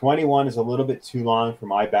 21 is a little bit too long for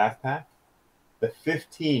my backpack. The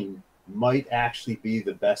 15 might actually be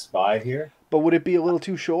the best buy here. But would it be a little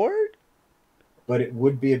too short? But it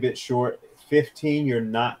would be a bit short. 15, you're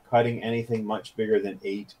not cutting anything much bigger than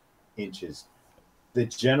 8 inches. The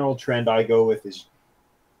general trend I go with is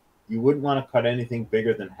you wouldn't want to cut anything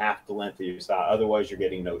bigger than half the length of your saw. Otherwise, you're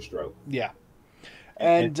getting no stroke. Yeah.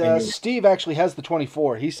 And Steve actually has the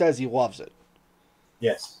 24. He says he loves it.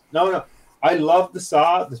 Yes. No. I love the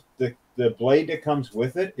saw. The blade that comes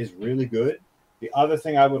with it is really good. The other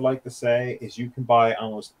thing I would like to say is you can buy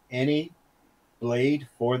almost any blade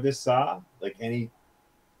for this saw, like any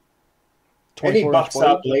buck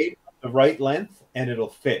saw blade, the right length, and it'll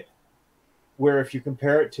fit. Where if you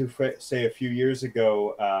compare it to, say, a few years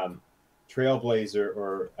ago, Trailblazer,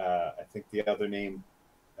 or I think the other name,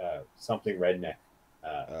 something Redneck.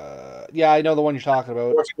 Yeah, I know the one you're talking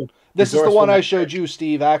about. This is the one I showed you,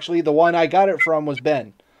 Steve. Actually, the one I got it from was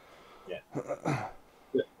Ben. Yeah.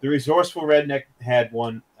 The Resourceful Redneck had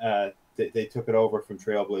one. They took it over from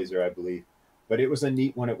Trailblazer, I believe. But it was a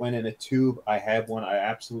neat one. It went in a tube. I had one. I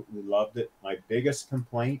absolutely loved it. My biggest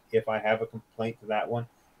complaint, if I have a complaint to that one,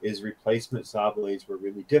 is replacement saw blades were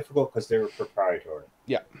really difficult because they were proprietary.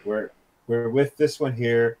 Yeah. We're with this one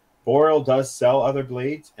here. Boreal does sell other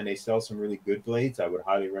blades, and they sell some really good blades. I would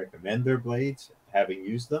highly recommend their blades, having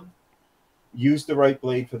used them. Use the right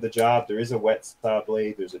blade for the job. There is a wet saw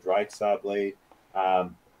blade. There's a dry saw blade.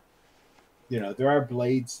 There are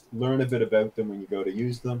blades. Learn a bit about them when you go to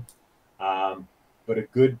use them. But a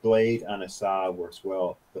good blade on a saw works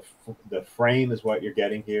well. The frame is what you're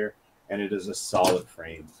getting here, and it is a solid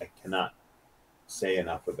frame. I cannot say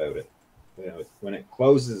enough about it. When it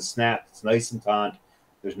closes and snaps, it's nice and taut.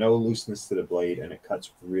 There's no looseness to the blade, and it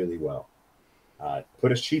cuts really well.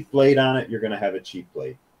 Put a cheap blade on it, you're going to have a cheap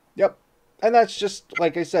blade. Yep. And that's just,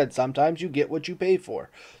 like I said, sometimes you get what you pay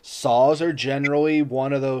for. Saws are generally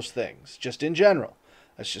one of those things, just in general.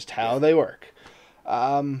 That's just how they work.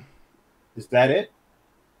 Is that it?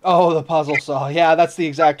 Oh, the puzzle saw. Yeah, that's the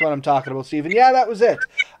exact one I'm talking about, Steven. Yeah, that was it.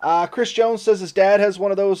 Chris Jones says his dad has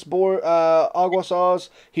one of those Agua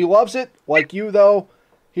saws. He loves it. Like you, though,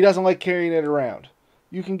 he doesn't like carrying it around.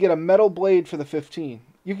 You can get a metal blade for the 15.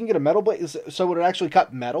 You can get a metal blade? So would it actually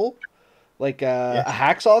cut metal? Like a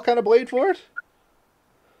hacksaw kind of blade for it?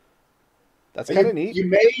 That's kind of neat.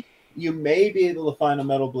 You may be able to find a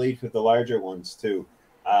metal blade for the larger ones, too.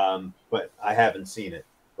 But I haven't seen it.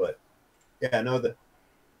 But, yeah, no,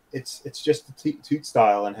 it's just the toot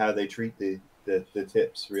style and how they treat the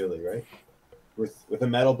tips, really, right? With a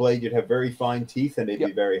metal blade, you'd have very fine teeth and they'd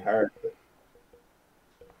be very hard.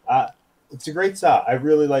 But, it's a great saw. I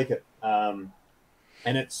really like it. And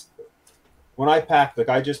it's when I pack, like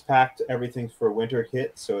I just packed everything for winter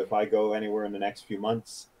kit. So if I go anywhere in the next few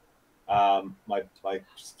months, my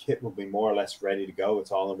kit will be more or less ready to go.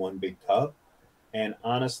 It's all in one big tub. And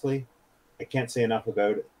honestly, I can't say enough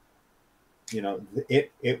about it.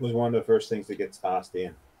 it was one of the first things that gets tossed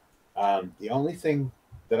in. The only thing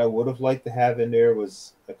that I would have liked to have in there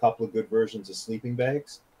was a couple of good versions of sleeping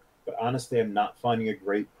bags, but honestly, I'm not finding a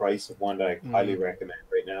great price of one that I highly recommend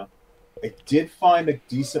right now. I did find a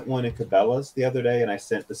decent one in Cabela's the other day, and I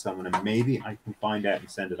sent to someone, and maybe I can find that and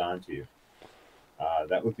send it on to you.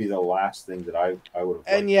 That would be the last thing that I would have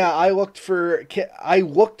And liked yeah, to have. I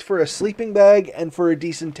looked for a sleeping bag and for a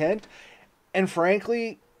decent tent, and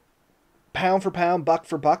frankly, pound for pound, buck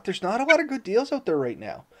for buck, there's not a lot of good deals out there right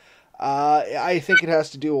now. I think it has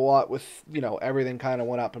to do a lot with, everything kind of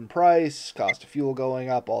went up in price, cost of fuel going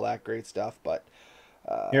up, all that great stuff. But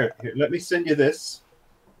Here, let me send you this.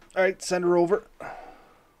 all right, send her over.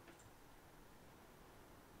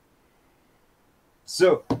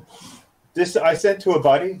 So this I sent to a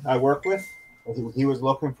buddy I work with. He was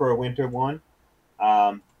looking for a winter one.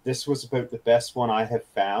 This was about the best one I have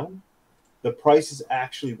found. The price is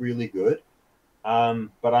actually really good.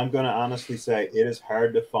 But I'm going to honestly say it is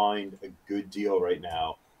hard to find a good deal right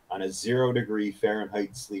now on a 0 degree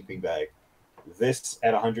Fahrenheit sleeping bag. This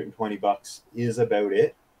at $120 is about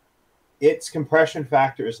it. Its compression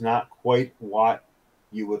factor is not quite what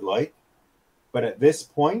you would like, but at this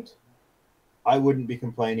point, I wouldn't be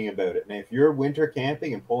complaining about it. And if you're winter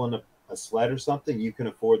camping and pulling a sled or something, you can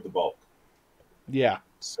afford the bulk. Yeah.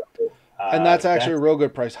 So And that's actually a real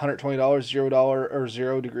good price, $120, $0 or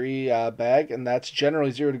 0 degree bag, and that's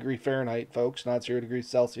generally 0 degree Fahrenheit, folks, not 0 degrees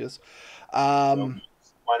Celsius. so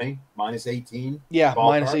 20, minus 18. Yeah,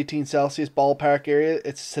 minus Ballpark. 18 Celsius ballpark area.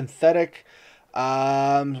 It's synthetic,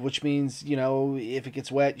 which means, if it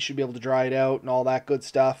gets wet, you should be able to dry it out and all that good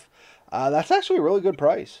stuff. That's actually a really good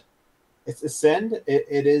price. It's Ascend.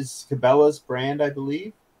 It is Cabela's brand, I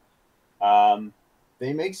believe. Um,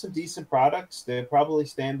 they make some decent products. They probably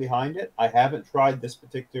stand behind it. I haven't tried this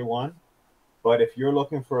particular one, but if you're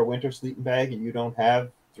looking for a winter sleeping bag and you don't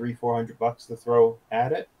have 300-400 bucks to throw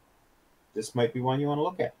at it, this might be one you want to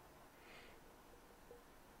look at.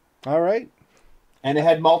 All right. And it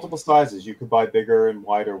had multiple sizes. You could buy bigger and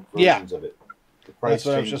wider Yeah. versions of it. The That's price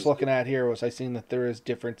what I was changes. just looking at here, was I seen that there is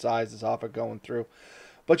different sizes off it going through.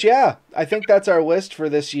 But yeah, I think that's our list for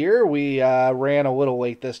this year. We ran a little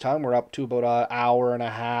late this time. We're up to about an hour and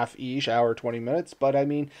a half each, hour 20 minutes. But I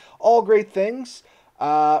mean, all great things.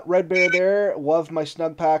 Red Bear there. Love my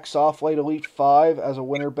Snug Pack Soft Light Elite 5 as a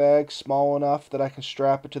winter bag, small enough that I can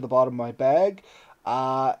strap it to the bottom of my bag.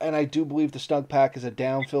 And I do believe the Snug Pack is a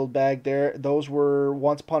down-filled bag there. Those were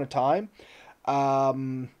once upon a time.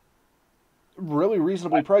 Really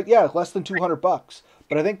reasonably priced. Yeah, less than $200.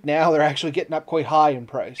 But I think now they're actually getting up quite high in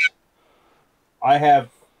price. I have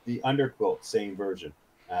the underquilt, same version.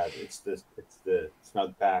 It's the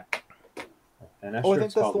Snug Pack. And I think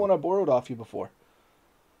that's the one I borrowed off you before.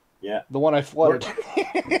 Yeah. The one I flooded.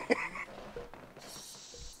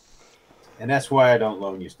 And that's why I don't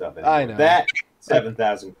loan you stuff anymore. I know. That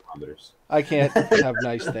 7,000 kilometers. I can't have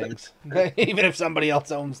nice things, even if somebody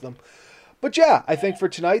else owns them. But yeah, I think for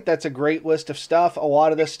tonight, that's a great list of stuff. A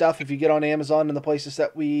lot of this stuff, if you get on Amazon and the places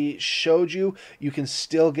that we showed you, you can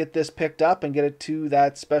still get this picked up and get it to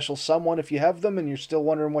that special someone if you have them and you're still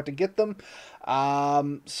wondering what to get them.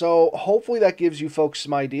 So hopefully that gives you folks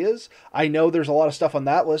some ideas. I know there's a lot of stuff on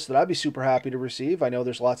that list that I'd be super happy to receive. I know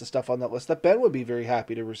there's lots of stuff on that list that Ben would be very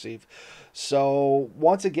happy to receive. So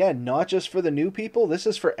once again, not just for the new people, this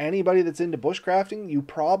is for anybody that's into bushcrafting. You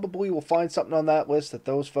probably will find something on that list that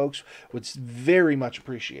those folks would very much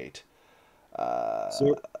appreciate.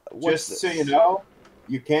 So just so you know,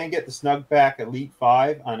 you can get the Snug Pack Elite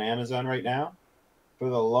 5 on Amazon right now for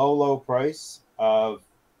the low price of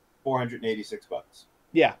 $486.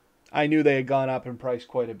 Yeah, I knew they had gone up in price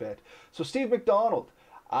quite a bit. So Steve McDonald,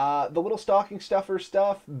 the little stocking stuffer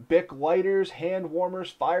stuff, Bic lighters, hand warmers,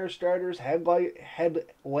 fire starters, headlight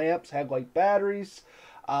batteries,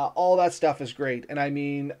 all that stuff is great. And I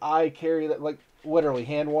mean, I carry that, like, literally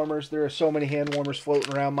hand warmers. There are so many hand warmers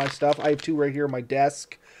floating around my stuff. I have two right here on my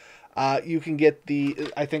desk. You can get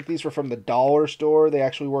I think these were from the dollar store. They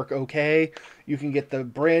actually work okay. You can get the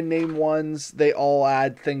brand name ones. They all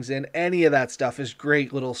add things in. Any of that stuff is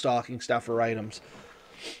great little stocking stuffer items.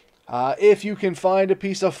 If you can find a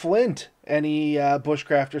piece of flint, any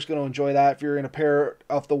bushcrafter's going to enjoy that. If you're in a part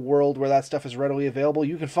of the world where that stuff is readily available,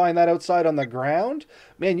 you can find that outside on the ground.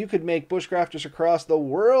 Man, you could make bushcrafters across the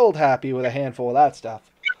world happy with a handful of that stuff.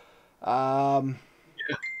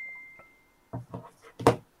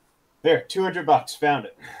 There, $200. Found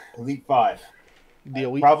it. Elite 5. The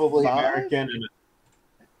Elite Probably 5? American.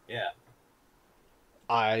 Yeah.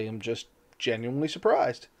 I am just genuinely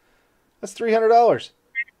surprised. That's $300.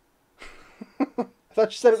 I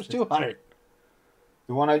thought you said it was $200.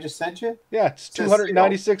 The one I just sent you? Yeah, it's It says sale.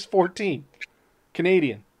 296.14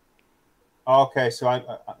 Canadian. Okay, so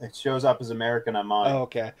it shows up as American on mine. Oh,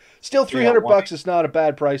 okay. Still Sale 300 one. bucks is not a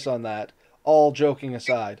bad price on that. All joking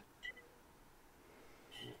aside.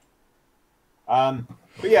 But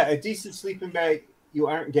yeah, a decent sleeping bag you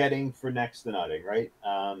aren't getting for next to nothing, right?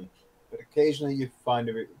 But occasionally you find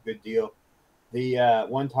a good deal. The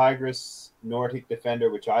one Tigris Nordic Defender,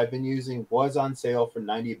 which I've been using, was on sale for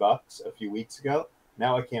 $90 a few weeks ago.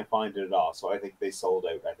 Now I can't find it at all, so I think they sold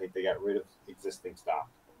out. I think they got rid of existing stock.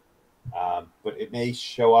 But it may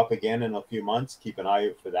show up again in a few months. Keep an eye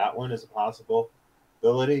out for that one as a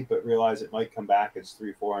possibility, but realize it might come back. It's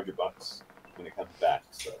 $300-400 when it comes back.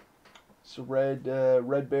 So Red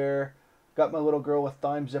Bear, got my little girl with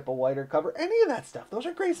Thyme Zip a lighter cover. Any of that stuff. Those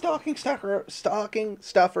are great stocking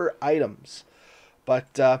stuffer items.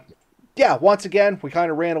 But yeah, once again, we kind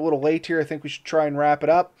of ran a little late here. I think we should try and wrap it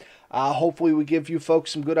up. Hopefully we give you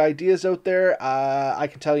folks some good ideas out there. I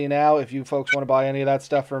can tell you now, if you folks want to buy any of that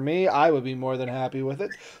stuff from me, I would be more than happy with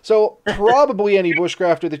it. So probably any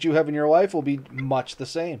bushcrafter that you have in your life will be much the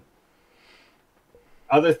same.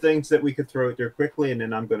 Other things that we could throw out there quickly, and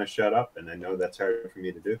then I'm going to shut up, and I know that's hard for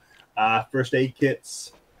me to do. First aid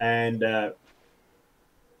kits and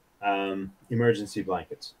emergency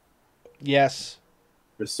blankets. Yes.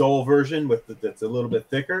 The Soul version that's a little bit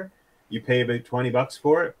thicker, you pay about $20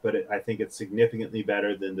 for it, but I think it's significantly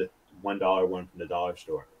better than the $1 one from the dollar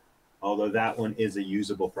store. Although that one is a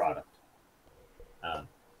usable product.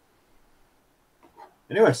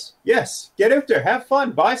 Anyways, yes, get out there, have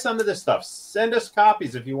fun, buy some of this stuff. Send us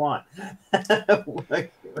copies if you want.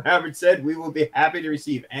 Like Robert said, we will be happy to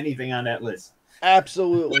receive anything on that list.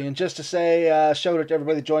 Absolutely. And just to say, shout out to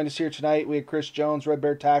everybody that joined us here tonight. We had Chris Jones, Red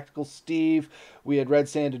Bear Tactical, Steve. We had Red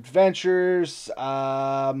Sand Adventures.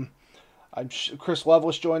 Chris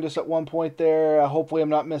Lovelace joined us at one point there. Hopefully I'm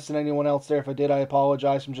not missing anyone else there. If I did, I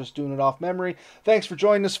apologize. I'm just doing it off memory. Thanks for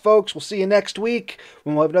joining us, folks. We'll see you next week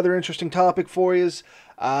when we'll have another interesting topic for you.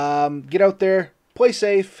 Get out there, play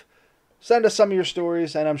safe, send us some of your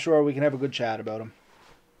stories, and I'm sure we can have a good chat about them.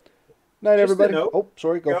 Night, everybody. Oh,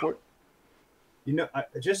 sorry, go for it. You know,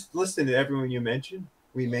 just listening to everyone you mentioned,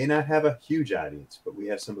 we may not have a huge audience, but we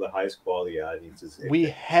have some of the highest quality audiences. We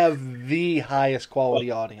have the highest quality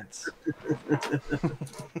audience.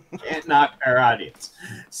 Can't knock our audience.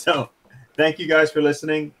 So thank you guys for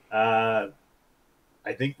listening. I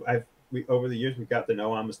think over the years, we've got to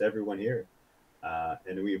know almost everyone here.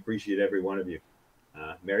 And we appreciate every one of you.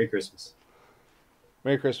 Merry Christmas.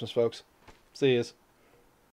 Merry Christmas, folks. See yous.